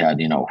that's when we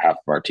had, half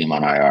of our team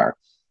on IR.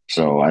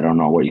 So I don't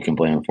know what you can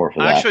blame him for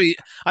that. Actually,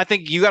 I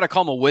think you got to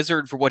call him a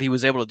wizard for what he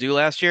was able to do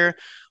last year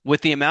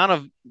with the amount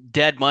of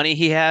dead money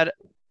he had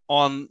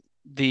on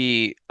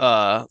the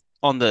IR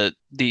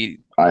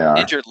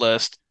injured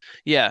list.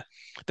 Yeah,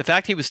 the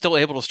fact he was still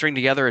able to string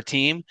together a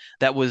team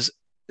that went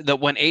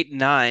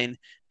 8-9,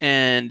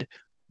 and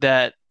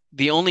that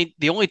the only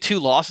 2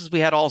 losses we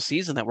had all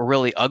season that were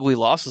really ugly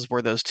losses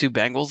were those 2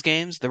 Bengals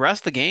games. The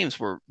rest of the games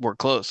were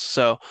close.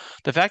 So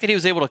the fact that he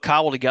was able to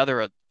cobble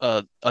together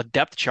a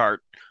depth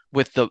chart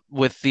with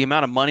the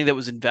amount of money that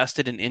was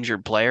invested in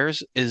injured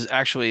players is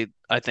actually,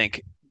 I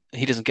think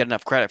he doesn't get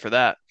enough credit for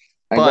that.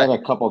 I got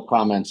a couple of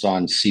comments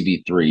on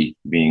CB3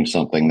 being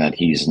something that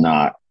he's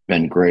not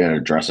been great at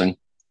addressing,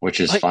 which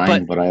is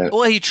fine. But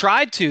he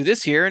tried to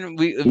this year, and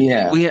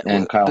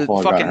and Kyle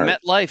Fuller fucking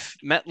got hurt.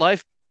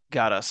 MetLife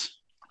got us.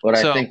 But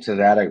I think to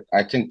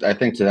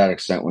that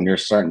extent, when you're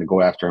starting to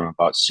go after him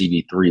about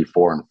CB3,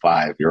 4, and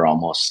 5, you're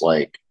almost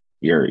like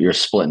you're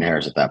splitting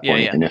hairs at that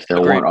point. Yeah. And if there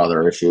Agreed. weren't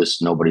other issues,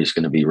 nobody's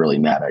going to be really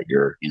mad at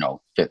your,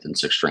 fifth and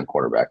sixth string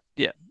quarterback.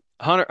 Yeah,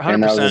 100%.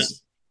 And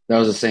that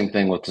was the same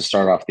thing with to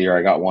start off the year.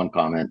 I got one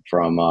comment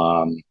from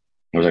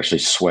it was actually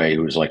Sway,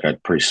 who's like a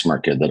pretty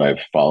smart kid that I've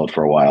followed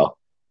for a while.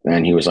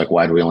 And he was like,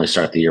 why do we only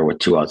start the year with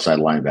 2 outside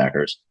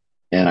linebackers?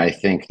 And I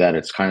think that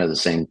it's kind of the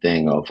same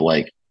thing of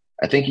like,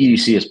 I think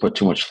EDC has put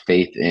too much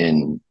faith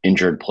in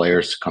injured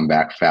players to come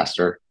back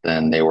faster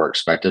than they were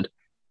expected.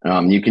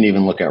 You can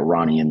even look at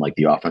Ronnie and like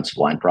the offensive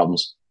line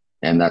problems.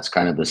 And that's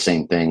kind of the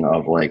same thing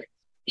of like,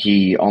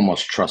 he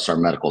almost trusts our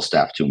medical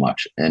staff too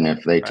much. And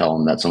if they tell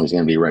him that somebody's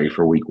going to be ready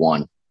for week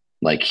 1,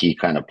 like he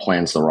kind of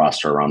plans the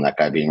roster around that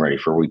guy being ready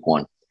for week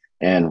 1.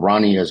 And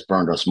Ronnie has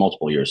burned us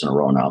multiple years in a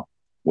row now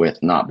with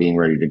not being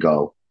ready to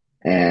go.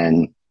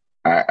 And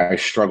I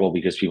struggle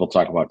because people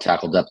talk about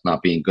tackle depth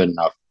not being good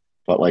enough,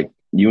 but like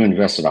you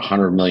invested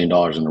 $100 million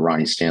into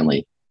Ronnie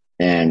Stanley.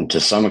 And to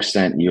some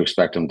extent, you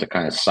expect him to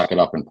kind of suck it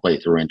up and play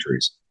through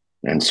injuries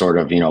and sort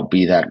of,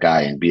 be that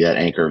guy and be that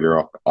anchor of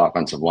your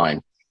offensive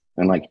line.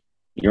 And like,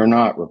 you're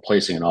not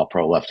replacing an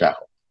all-pro left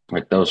tackle.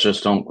 Like those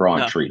just don't grow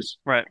on trees.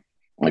 Right.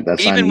 Like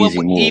that's not an easy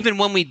move. Even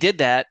when we did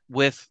that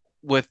with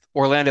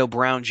Orlando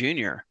Brown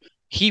Jr.,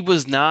 he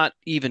was not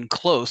even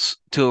close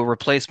to a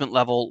replacement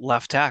level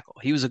left tackle.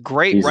 He was a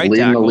great right tackle. He's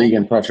leading the league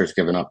in pressures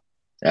given up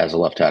as a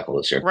left tackle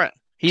this year. Right.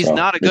 He's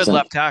not a good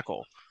left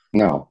tackle.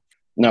 No.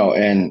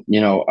 And,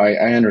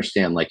 I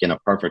understand, like, in a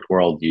perfect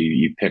world,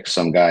 you pick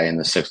some guy in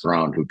the 6th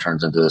round who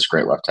turns into this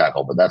great left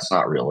tackle, but that's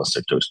not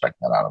realistic to expect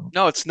that out of him.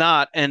 No, it's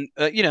not. And,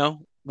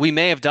 we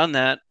may have done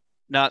that,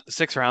 not the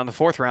 6th round, the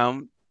 4th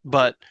round,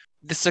 but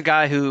this is a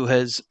guy who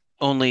has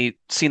only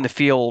seen the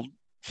field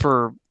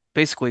for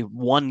basically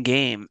 1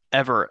 game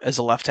ever as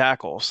a left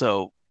tackle.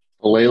 So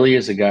Falele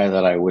is a guy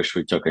that I wish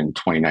we took in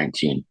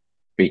 2019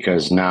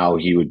 because now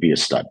he would be a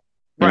stud.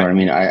 You know what I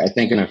mean? I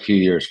think in a few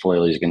years,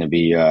 Falele is going to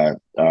be a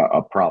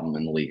problem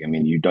in the league. I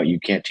mean, you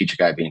can't teach a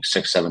guy being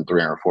 6'7",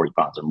 340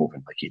 pounds and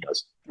moving like he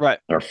does. Right.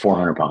 Or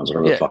 400 pounds,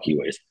 whatever the fuck he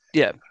weighs.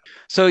 Yeah.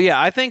 So,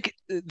 I think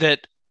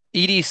that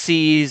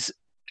EDC's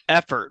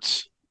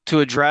efforts to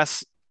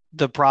address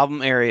the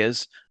problem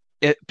areas,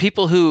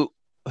 people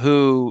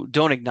who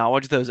don't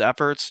acknowledge those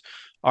efforts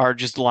are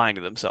just lying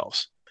to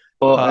themselves.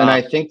 Well, and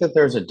I think that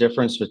there's a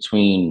difference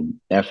between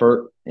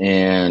effort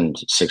and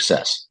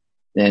success.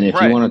 And if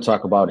you want to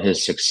talk about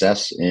his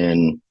success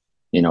in,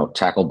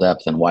 tackle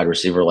depth and wide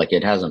receiver, like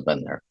it hasn't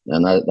been there.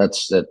 And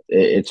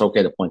it's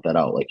okay to point that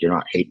out. Like you're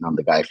not hating on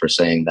the guy for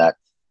saying that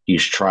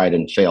he's tried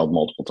and failed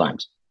multiple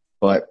times.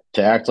 But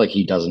to act like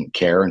he doesn't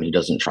care and he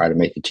doesn't try to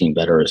make the team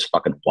better is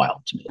fucking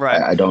wild to me.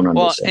 Right. I don't understand.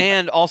 Well,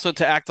 and also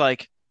to act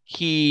like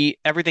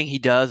everything he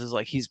does is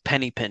like he's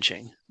penny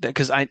pinching,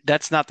 because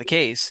that's not the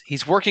case.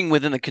 He's working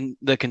within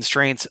the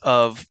constraints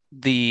of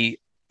the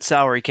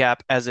salary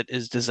cap as it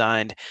is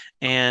designed,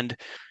 and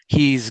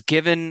he's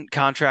given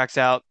contracts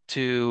out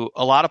to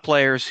a lot of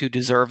players who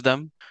deserve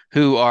them,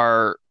 who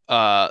are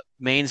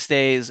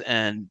mainstays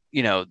and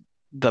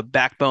the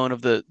backbone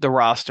of the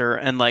roster.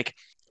 And like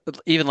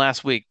even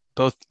last week,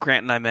 both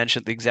Grant and I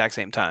mentioned at the exact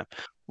same time,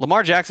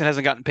 Lamar Jackson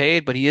hasn't gotten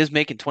paid, but he is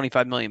making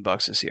 $25 million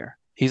this year.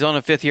 He's on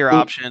a 5th-year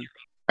option.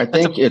 I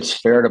think it's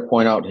fair to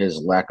point out his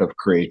lack of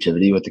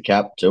creativity with the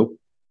cap too.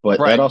 But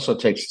that also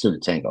takes 2 to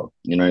tango.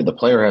 The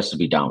player has to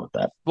be down with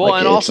that. Well,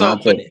 and also,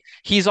 but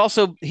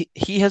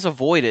he has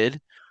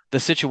avoided the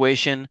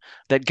situation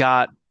that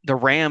got the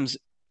Rams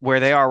where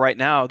they are right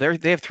now.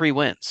 They have 3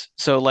 wins,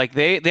 so like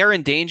they're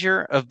in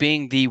danger of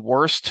being the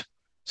worst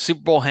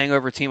Super Bowl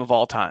hangover team of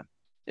all time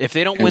if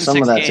they don't win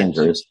 6 games.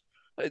 Injuries.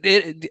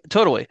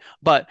 Totally,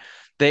 but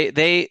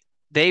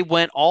they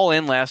went all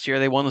in last year.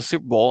 They won the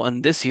Super Bowl,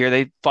 and this year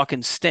they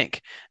fucking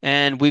stink.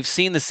 And we've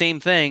seen the same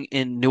thing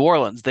in New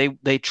Orleans.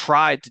 They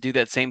tried to do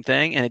that same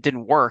thing, and it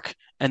didn't work.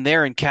 And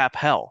they're in cap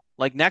hell.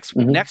 Like next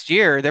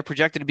year, they're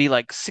projected to be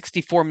like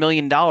 $64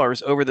 million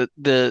over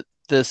the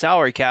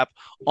salary cap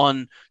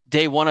on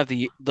day 1 of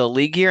the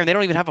league year, and they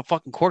don't even have a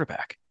fucking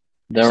quarterback.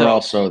 They're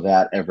also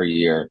that every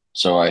year.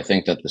 So I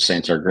think that the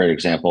Saints are a great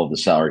example of the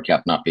salary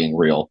cap not being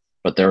real.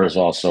 But there is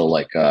also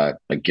like a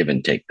give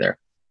and take there.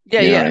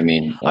 Yeah, you know what I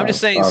mean? I'm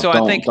just saying. So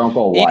I think don't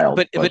go wild.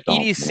 But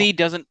EDC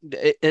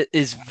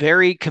is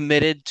very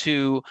committed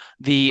to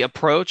the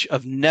approach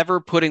of never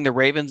putting the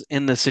Ravens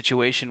in the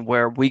situation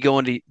where we go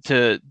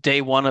into day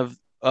 1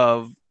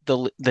 of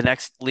the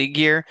next league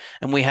year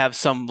and we have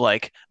some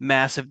like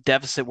massive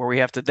deficit where we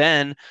have to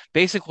then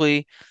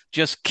basically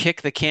just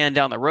kick the can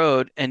down the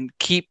road and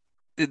keep.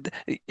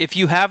 If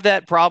you have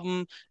that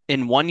problem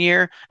in 1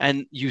 year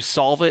and you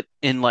solve it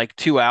in like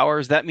 2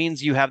 hours, that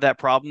means you have that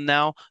problem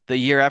now the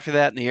year after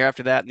that and the year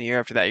after that and the year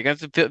after that. You're going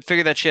to have to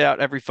figure that shit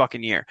out every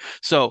fucking year.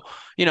 So,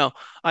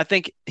 I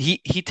think he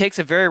takes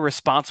a very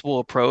responsible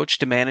approach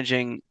to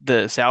managing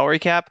the salary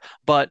cap,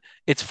 but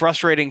it's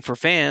frustrating for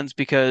fans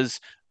because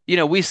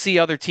we see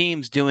other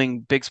teams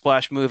doing big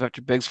splash move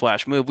after big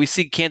splash move. We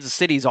see Kansas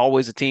City's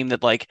always a team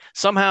that like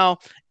somehow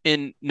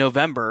in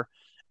November,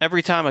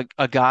 every time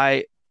a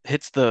guy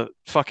hits the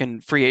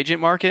fucking free agent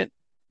market,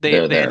 they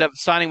end up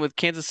signing with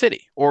Kansas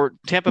City, or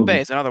Tampa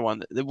Bay is another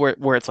one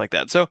where it's like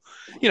that. So,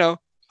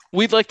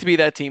 we'd like to be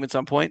that team at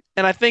some point.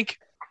 And I think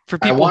for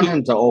people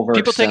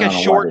people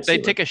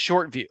take a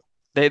short view.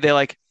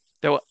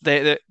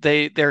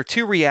 They're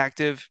too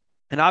reactive.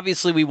 And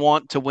obviously, we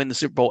want to win the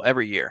Super Bowl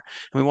every year,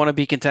 and we want to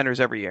be contenders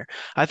every year.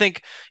 I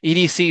think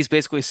EDC is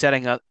basically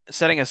setting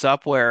us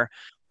up where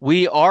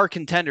we are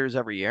contenders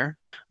every year,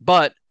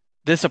 but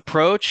this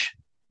approach,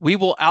 we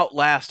will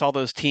outlast all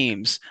those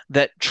teams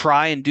that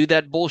try and do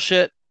that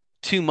bullshit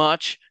too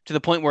much, to the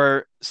point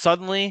where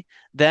suddenly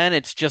then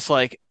it's just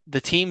like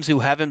the teams who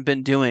haven't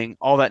been doing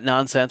all that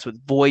nonsense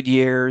with void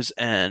years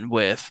and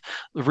with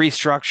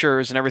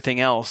restructures and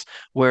everything else,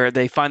 where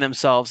they find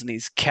themselves in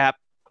these cap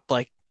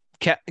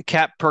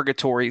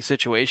purgatory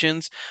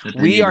situations.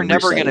 We are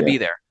never going to be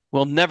there.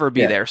 We'll never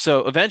be there.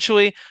 So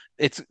eventually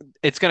it's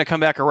going to come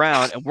back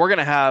around, and we're going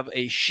to have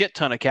a shit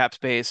ton of cap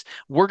space.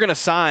 We're going to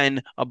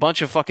sign a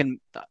bunch of fucking,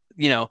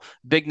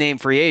 big name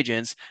free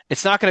agents.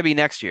 It's not going to be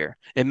next year.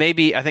 It may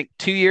be, I think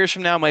 2 years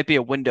from now might be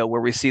a window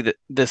where we see that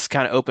this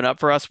kind of open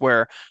up for us,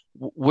 where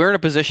we're in a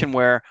position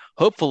where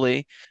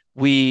hopefully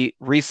we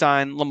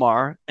re-sign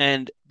Lamar,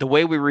 and the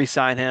way we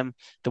re-sign him,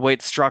 the way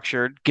it's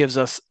structured, gives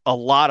us a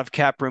lot of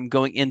cap room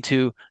going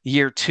into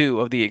year 2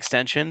 of the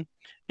extension.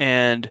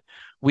 And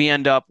we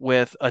end up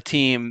with a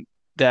team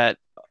that,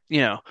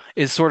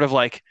 is sort of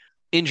like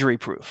injury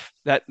proof,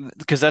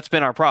 because that's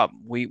been our problem.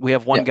 We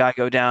have one guy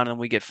go down and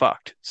we get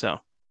fucked. So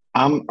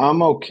I'm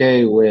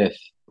okay with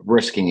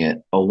risking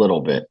it a little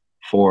bit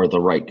for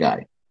the right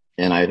guy.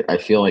 And I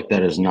feel like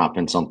that has not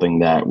been something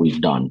that we've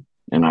done.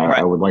 And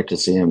I would like to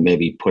see him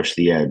maybe push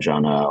the edge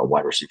on a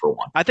wide receiver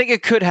one. I think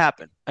it could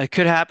happen.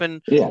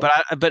 Yeah.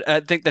 But I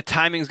think the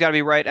timing's got to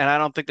be right, and I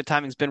don't think the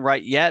timing's been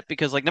right yet,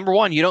 because, like, number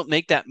one, you don't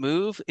make that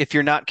move if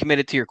you're not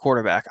committed to your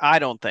quarterback. I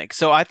don't think.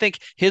 So I think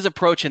his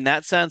approach in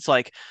that sense,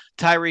 like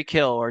Tyreek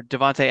Hill or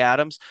Devontae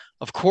Adams,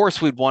 of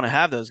course we'd want to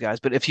have those guys.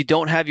 But if you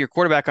don't have your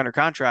quarterback under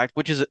contract,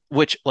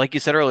 which like you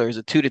said earlier, is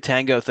a 2 to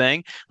tango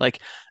thing,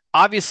 like,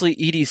 obviously,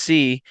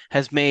 EDC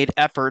has made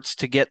efforts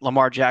to get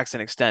Lamar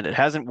Jackson extended. It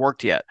hasn't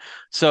worked yet.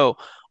 So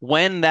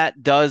when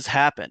that does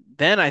happen,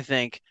 then I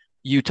think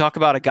you talk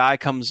about a guy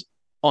comes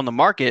on the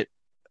market,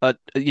 a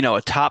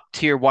top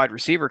tier wide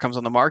receiver comes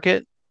on the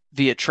market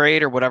via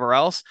trade or whatever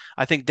else.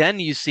 I think then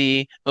you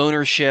see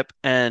ownership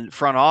and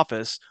front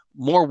office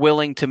more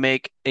willing to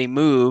make a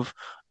move,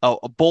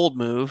 a bold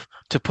move,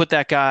 to put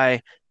that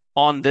guy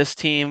on this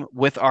team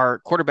with our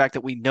quarterback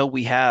that we know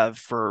we have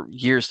for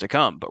years to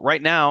come. But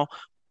right now,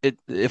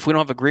 if we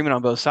don't have agreement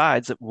on both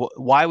sides,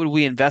 why would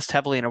we invest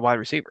heavily in a wide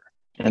receiver?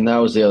 And that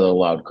was the other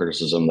loud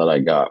criticism that I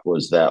got,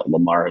 was that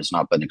Lamar has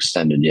not been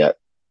extended yet.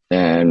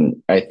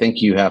 And I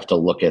think you have to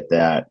look at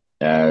that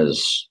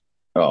as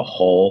a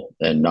whole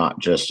and not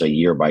just a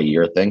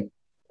year-by-year thing.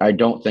 I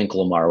don't think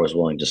Lamar was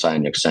willing to sign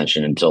an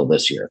extension until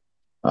this year.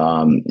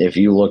 If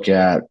you look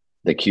at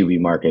the QB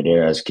market,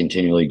 it has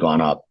continually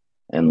gone up,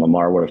 and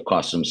Lamar would have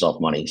cost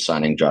himself money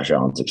signing Josh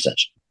Allen's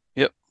extension.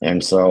 Yep.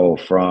 And so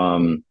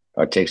from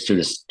a takes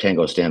 2 to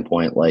tango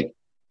standpoint, like,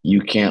 you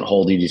can't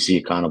hold EDC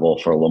accountable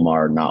for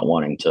Lamar not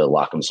wanting to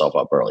lock himself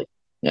up early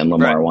and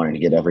Lamar wanting to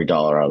get every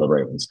dollar out of the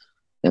Ravens.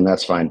 And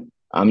that's fine.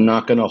 I'm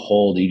not going to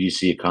hold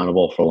EDC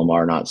accountable for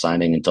Lamar not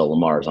signing until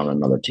Lamar is on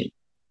another team,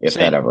 if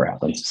that ever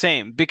happens.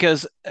 Same,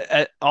 because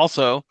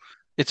also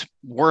it's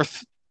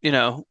worth,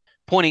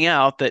 pointing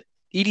out that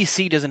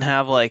EDC doesn't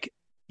have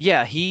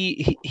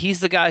he's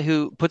the guy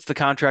who puts the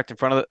contract in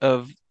front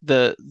of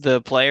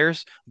the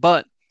players,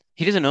 but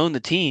he doesn't own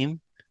the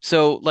team.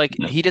 So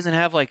he doesn't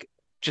have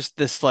just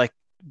this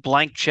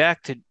blank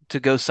check to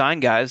go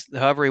sign guys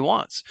however he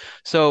wants.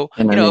 So,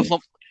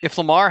 if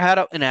Lamar had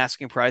an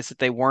asking price that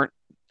they weren't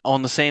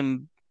on the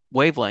same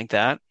wavelength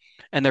at,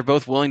 and they're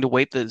both willing to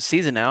wait the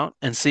season out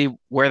and see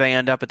where they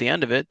end up at the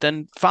end of it,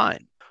 then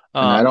fine.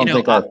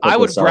 I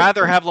would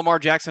rather have Lamar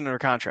Jackson under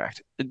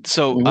contract.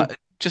 So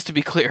just to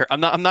be clear,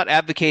 I'm not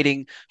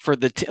advocating for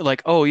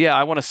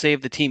I want to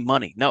save the team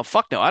money. No,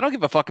 fuck no. I don't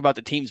give a fuck about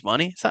the team's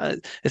money.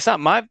 It's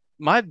not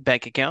my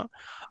bank account.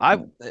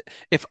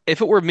 If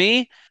it were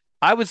me,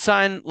 I would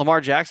sign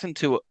Lamar Jackson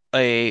to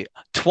a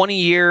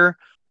 20-year,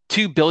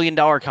 $2 billion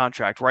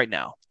contract right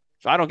now.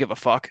 I don't give a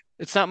fuck.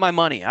 It's not my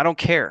money. I don't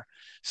care.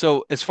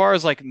 So as far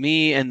as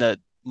me and the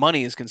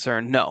money is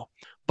concerned, no.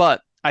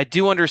 But I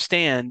do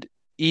understand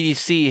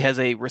EDC has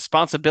a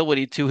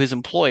responsibility to his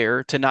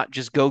employer to not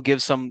just go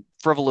give some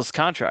frivolous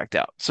contract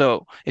out.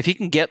 So if he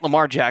can get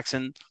Lamar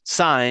Jackson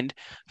signed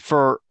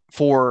for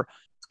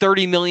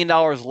 $30 million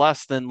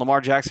less than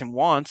Lamar Jackson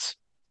wants,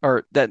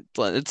 or that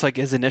it's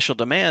his initial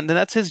demand, then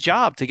that's his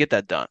job to get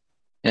that done.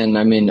 And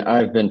I mean,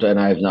 I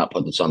have not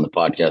put this on the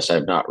podcast. I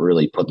have not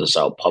really put this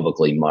out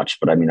publicly much,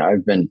 but I mean,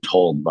 I've been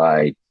told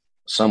by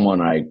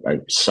someone I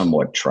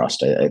somewhat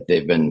trust.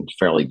 They've been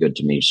fairly good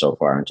to me so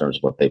far in terms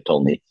of what they've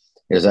told me,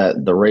 is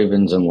that the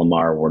Ravens and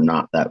Lamar were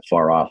not that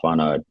far off on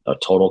a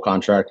total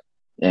contract,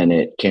 and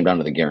it came down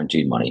to the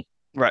guaranteed money.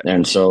 Right.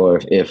 And so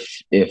if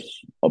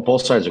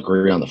both sides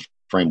agree on the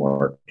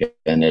framework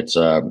and it's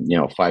a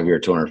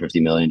 5-year,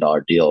 $250 million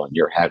deal, and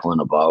you're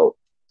haggling about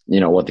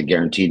what the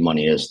guaranteed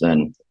money is,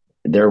 then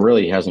there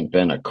really hasn't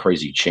been a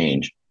crazy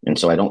change. And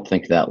so I don't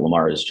think that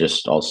Lamar is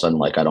just all of a sudden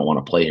like, I don't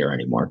want to play here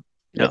anymore.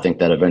 No. I think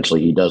that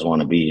eventually he does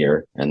want to be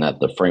here, and that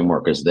the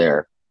framework is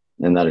there,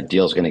 and that a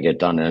deal is going to get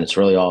done. And it's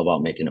really all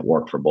about making it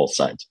work for both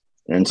sides.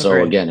 And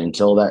so again,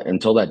 until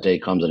that day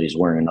comes that he's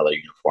wearing another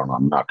uniform,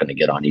 I'm not going to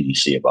get on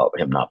EDC about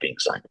him not being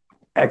signed.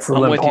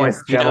 Excellent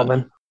points,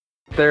 gentlemen.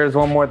 There's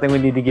one more thing we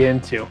need to get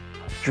into.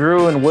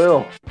 Drew and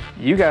Will,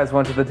 you guys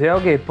went to the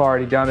tailgate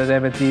party down at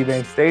M&T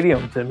Bank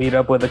Stadium to meet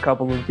up with a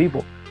couple of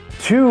people.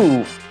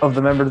 2 of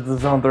the members of the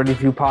Zone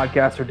 32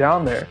 podcast are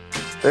down there.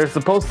 There's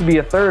supposed to be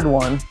a third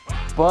one,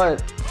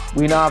 but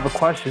we now have a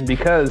question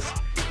because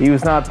he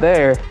was not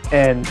there.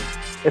 And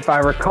if I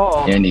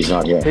recall, and he's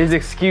not here. His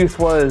excuse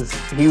was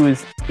he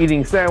was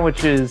eating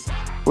sandwiches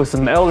with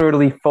some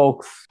elderly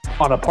folks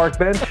on a park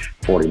bench.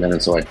 40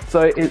 minutes away.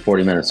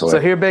 40 minutes away. So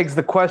here begs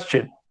the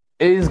question,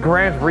 is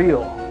Grant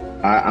real?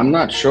 I'm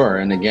not sure.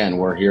 And again,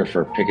 we're here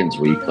for Pickens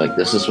week. Like,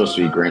 this is supposed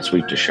to be Grant's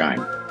week to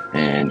shine.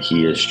 And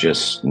he is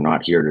just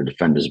not here to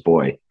defend his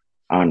boy.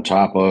 On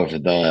top of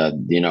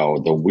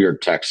the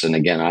weird text. And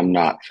again, I'm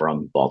not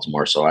from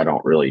Baltimore, so I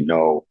don't really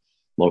know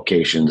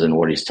locations and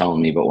what he's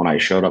telling me. But when I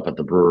showed up at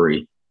the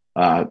brewery,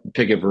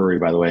 Pickett Brewery,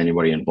 by the way,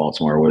 anybody in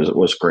Baltimore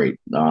was great.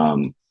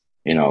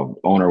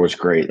 Owner was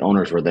great.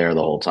 Owners were there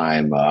the whole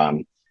time.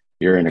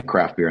 You're into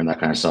craft beer and that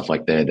kind of stuff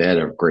like that. They had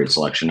a great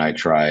selection. I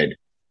tried,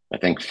 I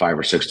think, 5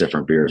 or 6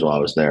 different beers while I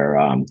was there.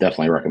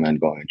 Definitely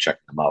recommend going and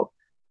checking them out.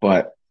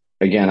 But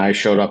again, I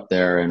showed up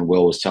there and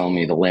Will was telling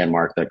me the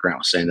landmark that Grant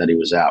was saying that he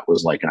was at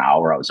was like an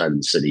hour outside of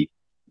the city.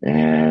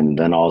 And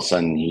then all of a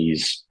sudden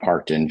he's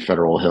parked in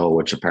Federal Hill,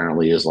 which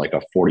apparently is like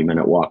a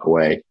 40-minute walk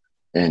away.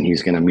 And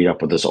he's going to meet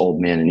up with this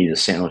old man and eat a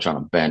sandwich on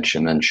a bench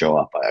and then show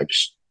up.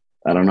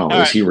 I don't know.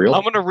 All is he real?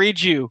 I'm going to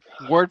read you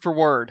word for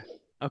word.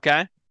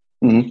 Okay.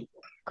 Mm-hmm.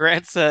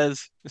 Grant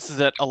says this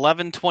is at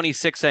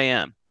 11:26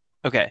 a.m.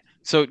 Okay.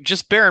 So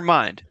just bear in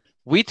mind,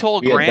 we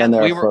told Grant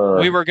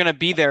we were going to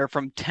be there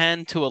from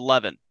 10 to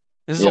 11.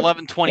 This is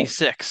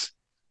 11:26.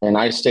 And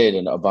I stayed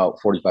in about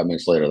 45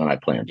 minutes later than I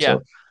planned. Yeah.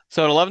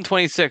 So at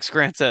 11:26,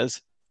 Grant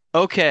says,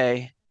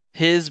 okay,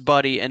 his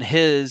buddy, and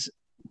his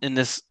in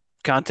this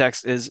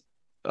context is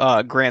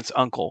Grant's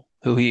uncle,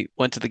 who he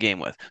went to the game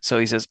with. So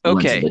he says,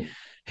 okay,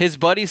 his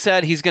buddy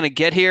said he's going to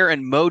get here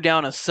and mow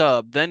down a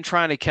sub, then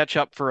trying to catch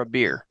up for a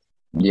beer.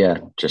 Yeah,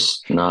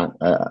 just not,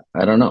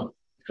 I don't know.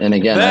 And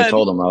again, I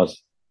told him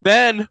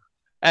Then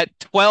at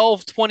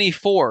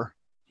 12:24,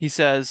 he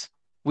says,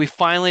 we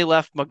finally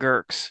left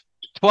McGurk's.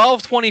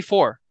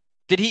 12:24.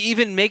 Did he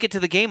even make it to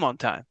the game on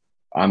time?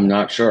 I'm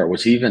not sure.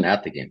 Was he even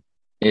at the game?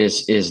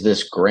 Is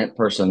this Grant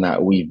person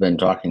that we've been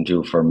talking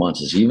to for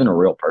months, is he even a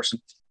real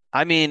person?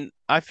 I mean,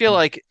 I feel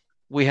like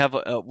we have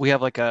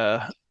like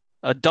a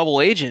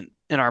double agent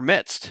in our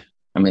midst.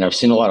 I mean, I've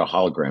seen a lot of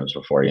holograms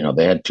before.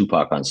 They had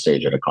Tupac on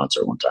stage at a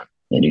concert one time,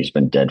 and he's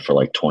been dead for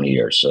like 20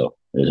 years. So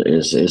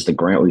is the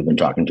Grant we've been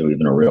talking to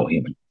even a real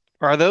human?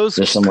 Are those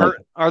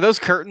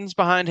curtains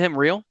behind him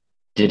real?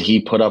 Did he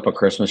put up a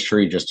Christmas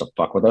tree just to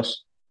fuck with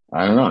us?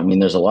 I don't know. I mean,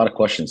 there's a lot of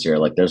questions here.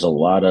 Like, there's a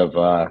lot of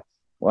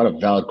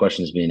valid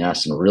questions being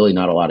asked, and really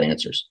not a lot of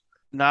answers.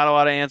 Not a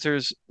lot of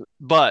answers,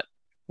 but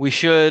we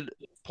should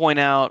point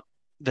out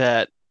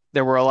that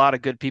there were a lot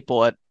of good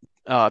people at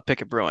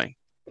Pickett Brewing.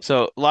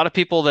 So a lot of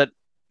people that,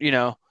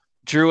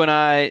 Drew and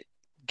I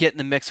get in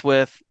the mix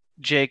with.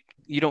 Jake,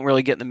 you don't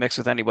really get in the mix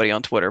with anybody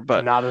on Twitter,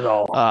 but not at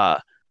all.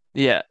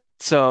 Yeah.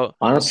 So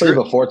honestly,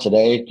 before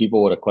today,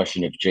 people would have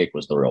questioned if Jake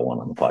was the real one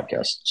on the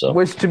podcast. So,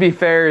 which, to be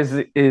fair,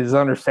 is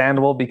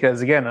understandable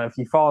because, again, if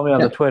you follow me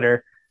on the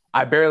Twitter,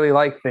 I barely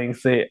like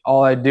things.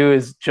 All I do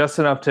is just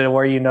enough to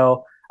where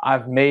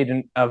I've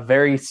made a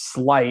very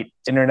slight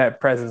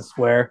internet presence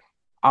where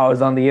I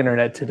was on the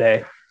internet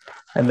today,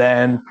 and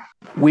then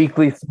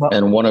weekly.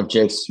 And one of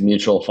Jake's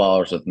mutual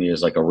followers with me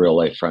is like a real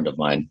life friend of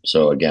mine.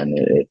 So again,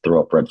 it threw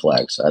up red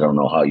flags. I don't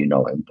know how you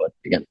know him, but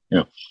again,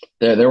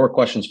 there were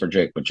questions for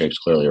Jake, but Jake's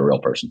clearly a real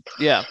person.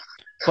 Yeah,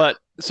 but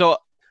so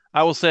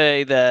I will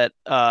say that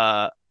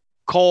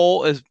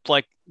Cole is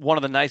like one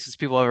of the nicest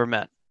people I've ever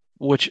met.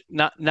 Which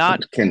not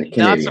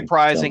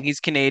surprising. So. He's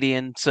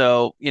Canadian,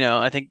 so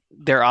I think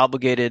they're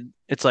obligated.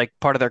 It's like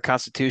part of their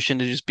constitution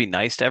to just be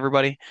nice to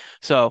everybody.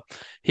 So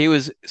he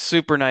was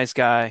super nice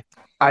guy.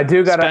 I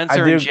do gotta ask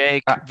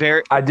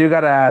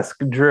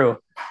Drew.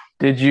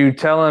 Did you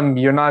tell him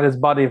you're not his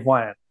buddy of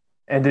Wham?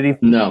 And did he?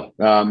 No.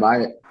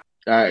 I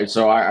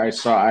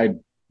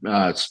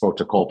spoke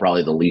to Cole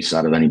probably the least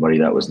out of anybody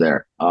that was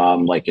there.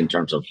 Like in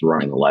terms of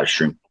running the live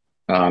stream.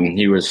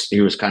 He was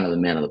kind of the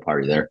man of the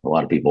party there. A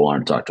lot of people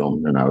wanted to talk to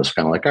him, and I was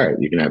kind of like, all right,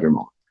 you can have your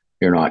moment.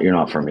 You're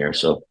not from here,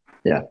 so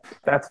yeah.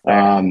 That's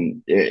fair.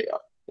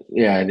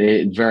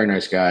 Very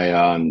nice guy.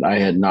 I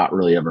had not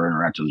really ever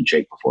interacted with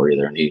Jake before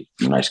either, and he's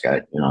a nice guy.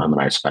 Him and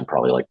I spent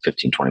probably like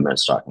 15, 20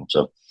 minutes talking.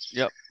 So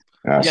yep.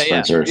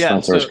 Spencer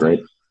is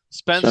great.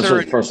 Spencer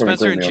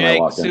and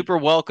Jake, super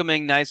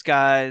welcoming, nice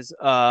guys.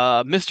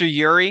 Mr.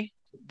 Yuri,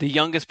 the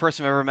youngest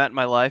person I've ever met in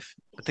my life.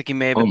 I think he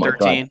may have Oh been my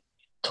 13. God.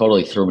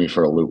 Totally threw me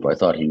for a loop. I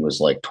thought he was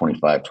like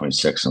 25,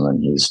 26, and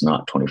then he's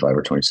not 25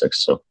 or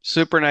 26. So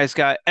Super nice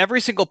guy. Every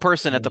single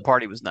person at the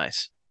party was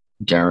nice.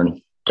 Darren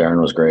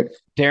was great.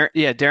 Darren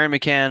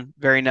McCann,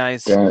 very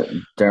nice.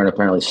 Darren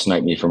apparently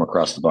sniped me from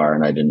across the bar,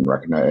 and I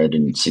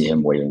didn't see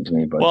him waving to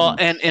me. But well,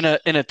 and in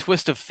a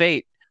twist of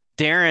fate,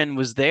 Darren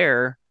was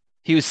there.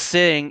 He was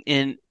sitting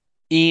in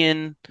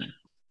Ian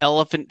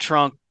Elephant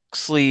Trunk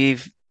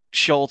Sleeve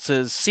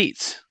Schultz's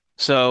seats.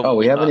 So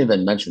we haven't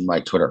even mentioned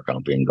my Twitter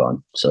account being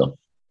gone. So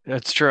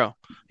that's true.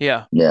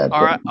 Yeah. Yeah.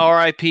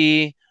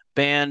 R.I.P.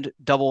 band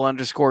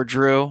 _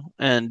 Drew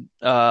and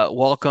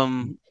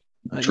welcome.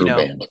 Drew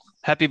Band.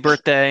 Happy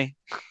birthday.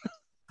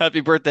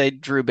 Happy birthday,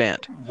 Drew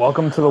Band.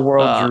 Welcome to the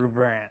world,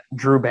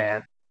 Drew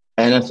Band.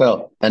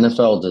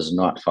 NFL does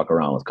not fuck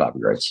around with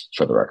copyrights,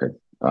 for the record.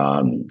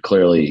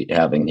 Clearly,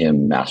 having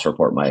him mass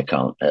report my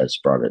account has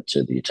brought it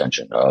to the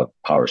attention of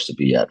powers to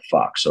be at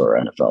Fox or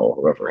NFL or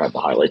whoever had the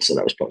highlights that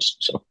I was posting.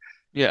 So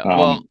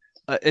yeah,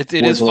 it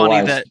is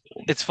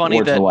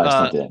funny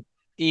that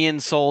Ian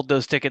sold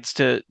those tickets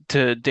to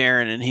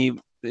Darren, and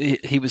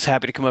he was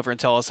happy to come over and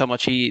tell us how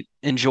much he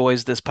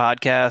enjoys this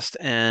podcast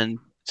and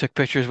took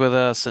pictures with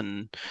us,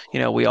 and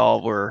we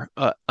all were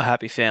a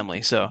happy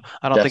family. So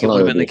I don't think it would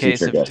have been the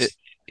case if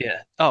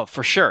yeah. Oh,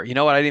 for sure. You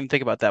know what? I didn't even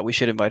think about that. We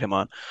should invite him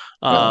on.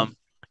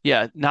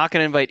 Yeah, not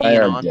going to invite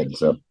Ian on. Did,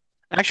 so.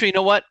 Actually, you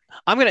know what?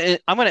 I'm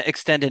gonna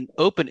extend an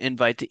open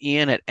invite to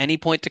Ian at any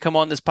point to come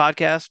on this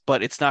podcast,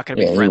 but it's not going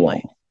to be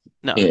friendly.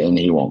 No, and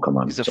he won't come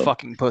on. He's a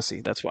fucking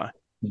pussy. That's why.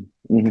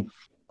 Mm-hmm.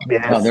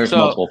 Yeah, there's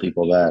multiple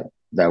people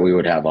that we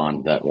would have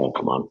on that won't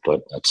come on,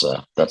 but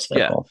that's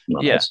their call.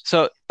 Yeah.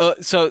 So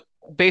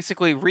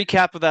basically,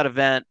 recap of that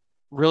event.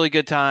 Really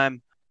good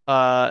time.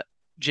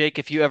 Jake,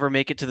 if you ever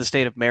make it to the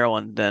state of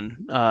Maryland,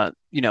 then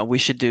we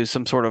should do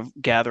some sort of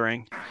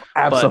gathering.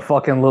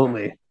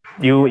 Absolutely.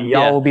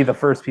 Y'all will be the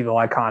first people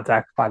I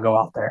contact if I go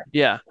out there.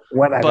 Yeah.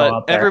 When I go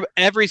out there.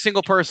 Every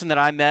single person that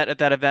I met at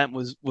that event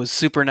was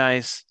super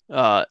nice.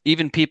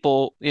 Even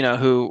people,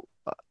 who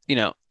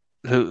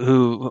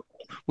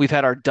we've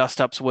had our dust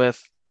ups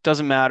with.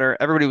 Doesn't matter.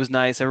 Everybody was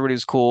nice. Everybody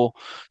was cool.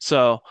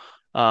 So,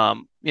 I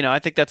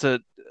think that's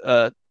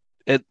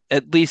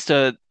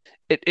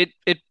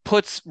it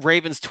puts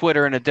Ravens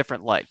Twitter in a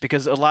different light,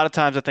 because a lot of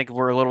times I think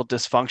we're a little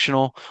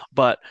dysfunctional,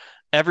 but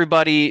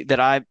everybody that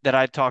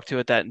I talked to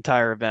at that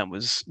entire event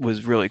was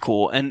really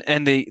cool.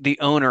 And the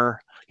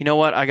owner, you know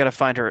what? I got to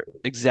find her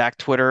exact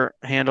Twitter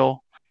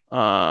handle.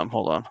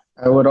 Hold on.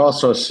 I would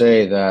also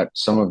say that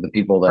some of the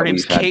people that her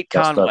name's Kate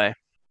Conway.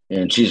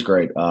 And she's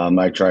great.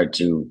 I tried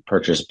to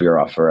purchase beer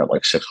off her at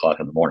like 6:00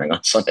 in the morning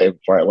on Sunday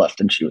before I left,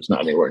 and she was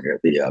not anywhere near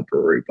the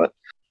brewery. But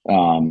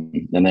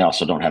and they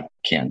also don't have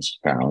cans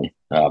apparently.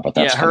 But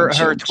that's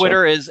her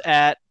Twitter is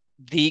at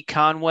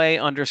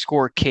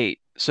 @theconway_Kate.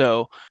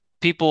 So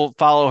people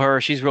follow her.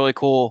 She's really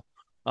cool.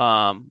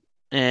 And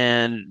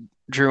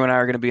Drew and I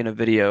are going to be in a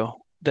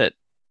video that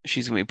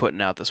she's going to be putting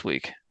out this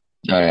week.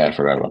 Oh yeah, I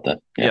forgot about that.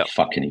 Yeah,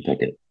 fuck Kenny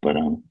Pickett. But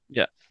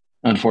yeah.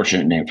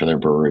 Unfortunate name for their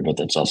brewery, but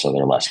that's also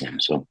their last name.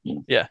 So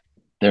yeah,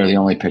 they're the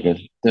only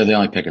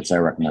Picketts I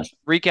recognize.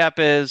 Recap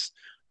is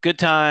good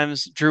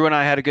times. Drew and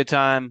I had a good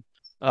time.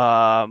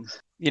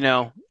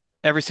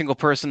 Every single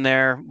person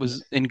there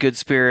was in good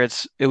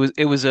spirits. It was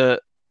the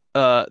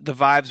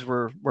vibes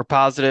were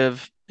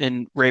positive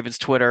in Ravens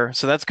Twitter,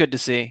 so that's good to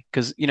see.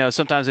 Because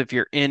sometimes if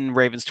you're in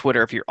Ravens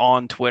Twitter, if you're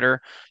on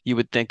Twitter, you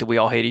would think that we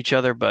all hate each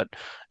other, but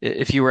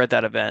if you were at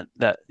that event,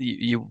 that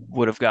you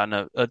would have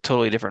gotten a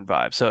totally different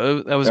vibe.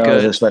 So that was good. I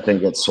was expecting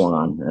to get swung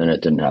on, and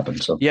it didn't happen.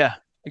 So yeah,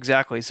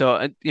 exactly. So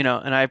and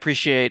I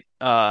appreciate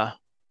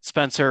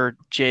Spencer,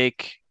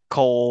 Jake,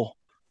 Cole,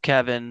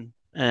 Kevin,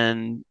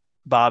 and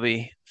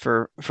Bobby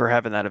for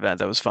having that event.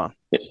 That was fun.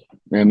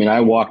 I mean, I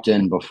walked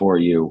in before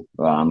you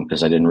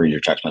because I didn't read your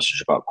text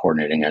message about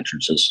coordinating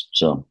entrances.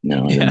 So,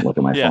 I didn't look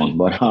at my phone.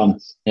 But,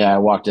 I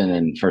walked in,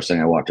 and first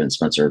thing I walked in,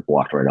 Spencer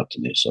walked right up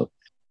to me. So,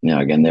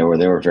 again, they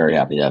were very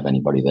happy to have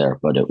anybody there.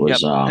 But it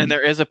was and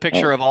there is a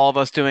picture of all of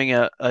us doing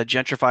a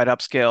gentrified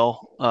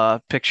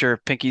upscale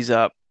picture, pinkies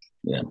up.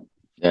 Yeah.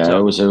 Yeah, so,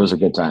 it was a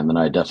good time, and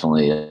I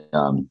definitely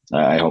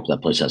I hope that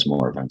place has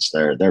more events.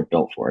 They're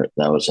built for it.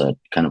 That was a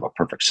kind of a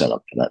perfect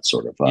setup for that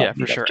sort of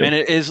for sure. Too. And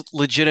it is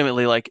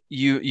legitimately like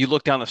you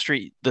look down the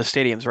street, the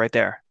stadium's right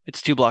there.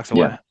 It's 2 blocks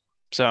away.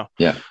 So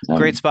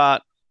great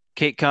spot.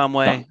 Kate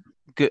Conway,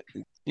 good.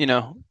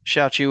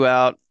 Shout you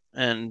out.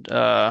 And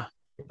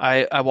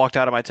I walked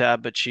out of my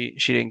tab, but she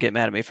didn't get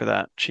mad at me for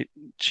that. She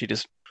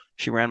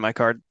ran my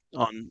card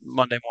on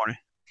Monday morning.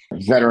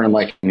 Veteran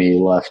like me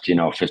left,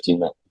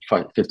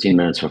 15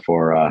 minutes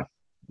before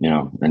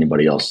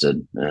anybody else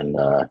did, and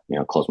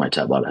closed my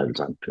tab out ahead of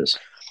time because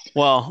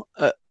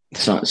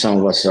some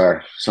of us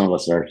are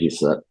used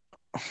to that.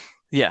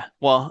 Yeah,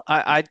 well,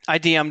 I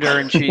DM'd her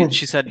and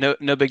she said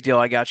no big deal.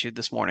 I got you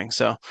this morning,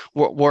 so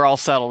we're all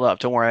settled up.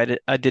 Don't worry.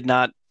 I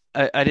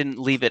didn't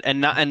leave it,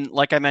 and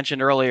like I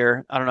mentioned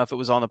earlier, I don't know if it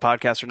was on the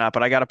podcast or not,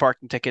 but I got a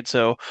parking ticket,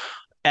 so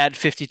add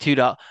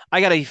 $52.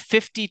 I got a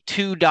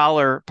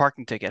 $52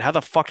 parking ticket. How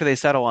the fuck do they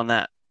settle on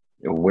that?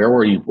 Where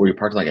were you? Were you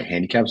parked in like a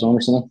handicap zone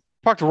or something?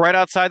 Parked right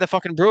outside the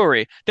fucking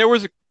brewery. There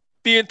was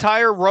the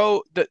entire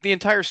row, the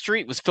entire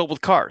street was filled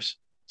with cars.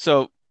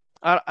 So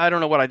I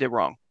don't know what I did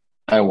wrong.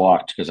 I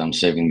walked because I'm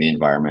saving the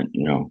environment.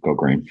 Go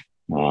green.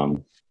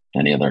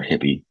 Any other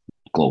hippie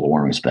global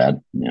warming is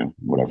bad.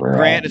 Whatever.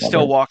 Grant is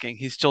still walking.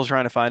 He's still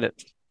trying to find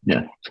it.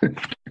 Yeah.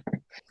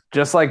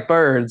 Just like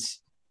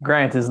birds,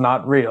 Grant is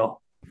not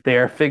real. They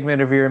are a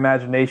figment of your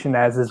imagination,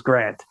 as is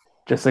Grant.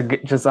 Just a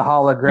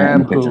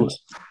hologram who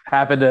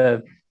happened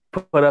to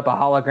put up a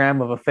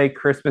hologram of a fake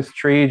Christmas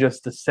tree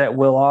just to set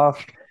Will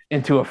off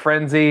into a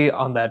frenzy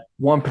on that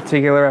one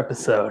particular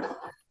episode.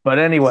 But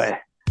anyway,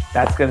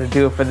 that's going to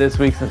do it for this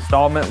week's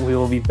installment. We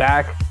will be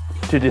back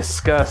to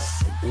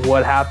discuss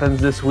what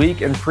happens this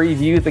week and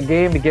preview the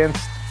game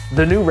against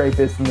the new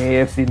rapist in the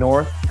AFC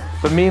North.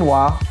 But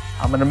meanwhile,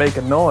 I'm going to make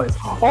a noise.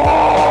 Oh!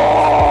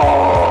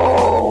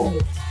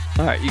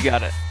 All right, you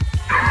got it.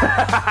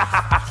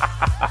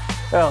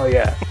 Hell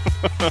yeah.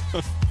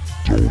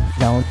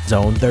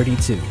 Zone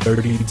 32.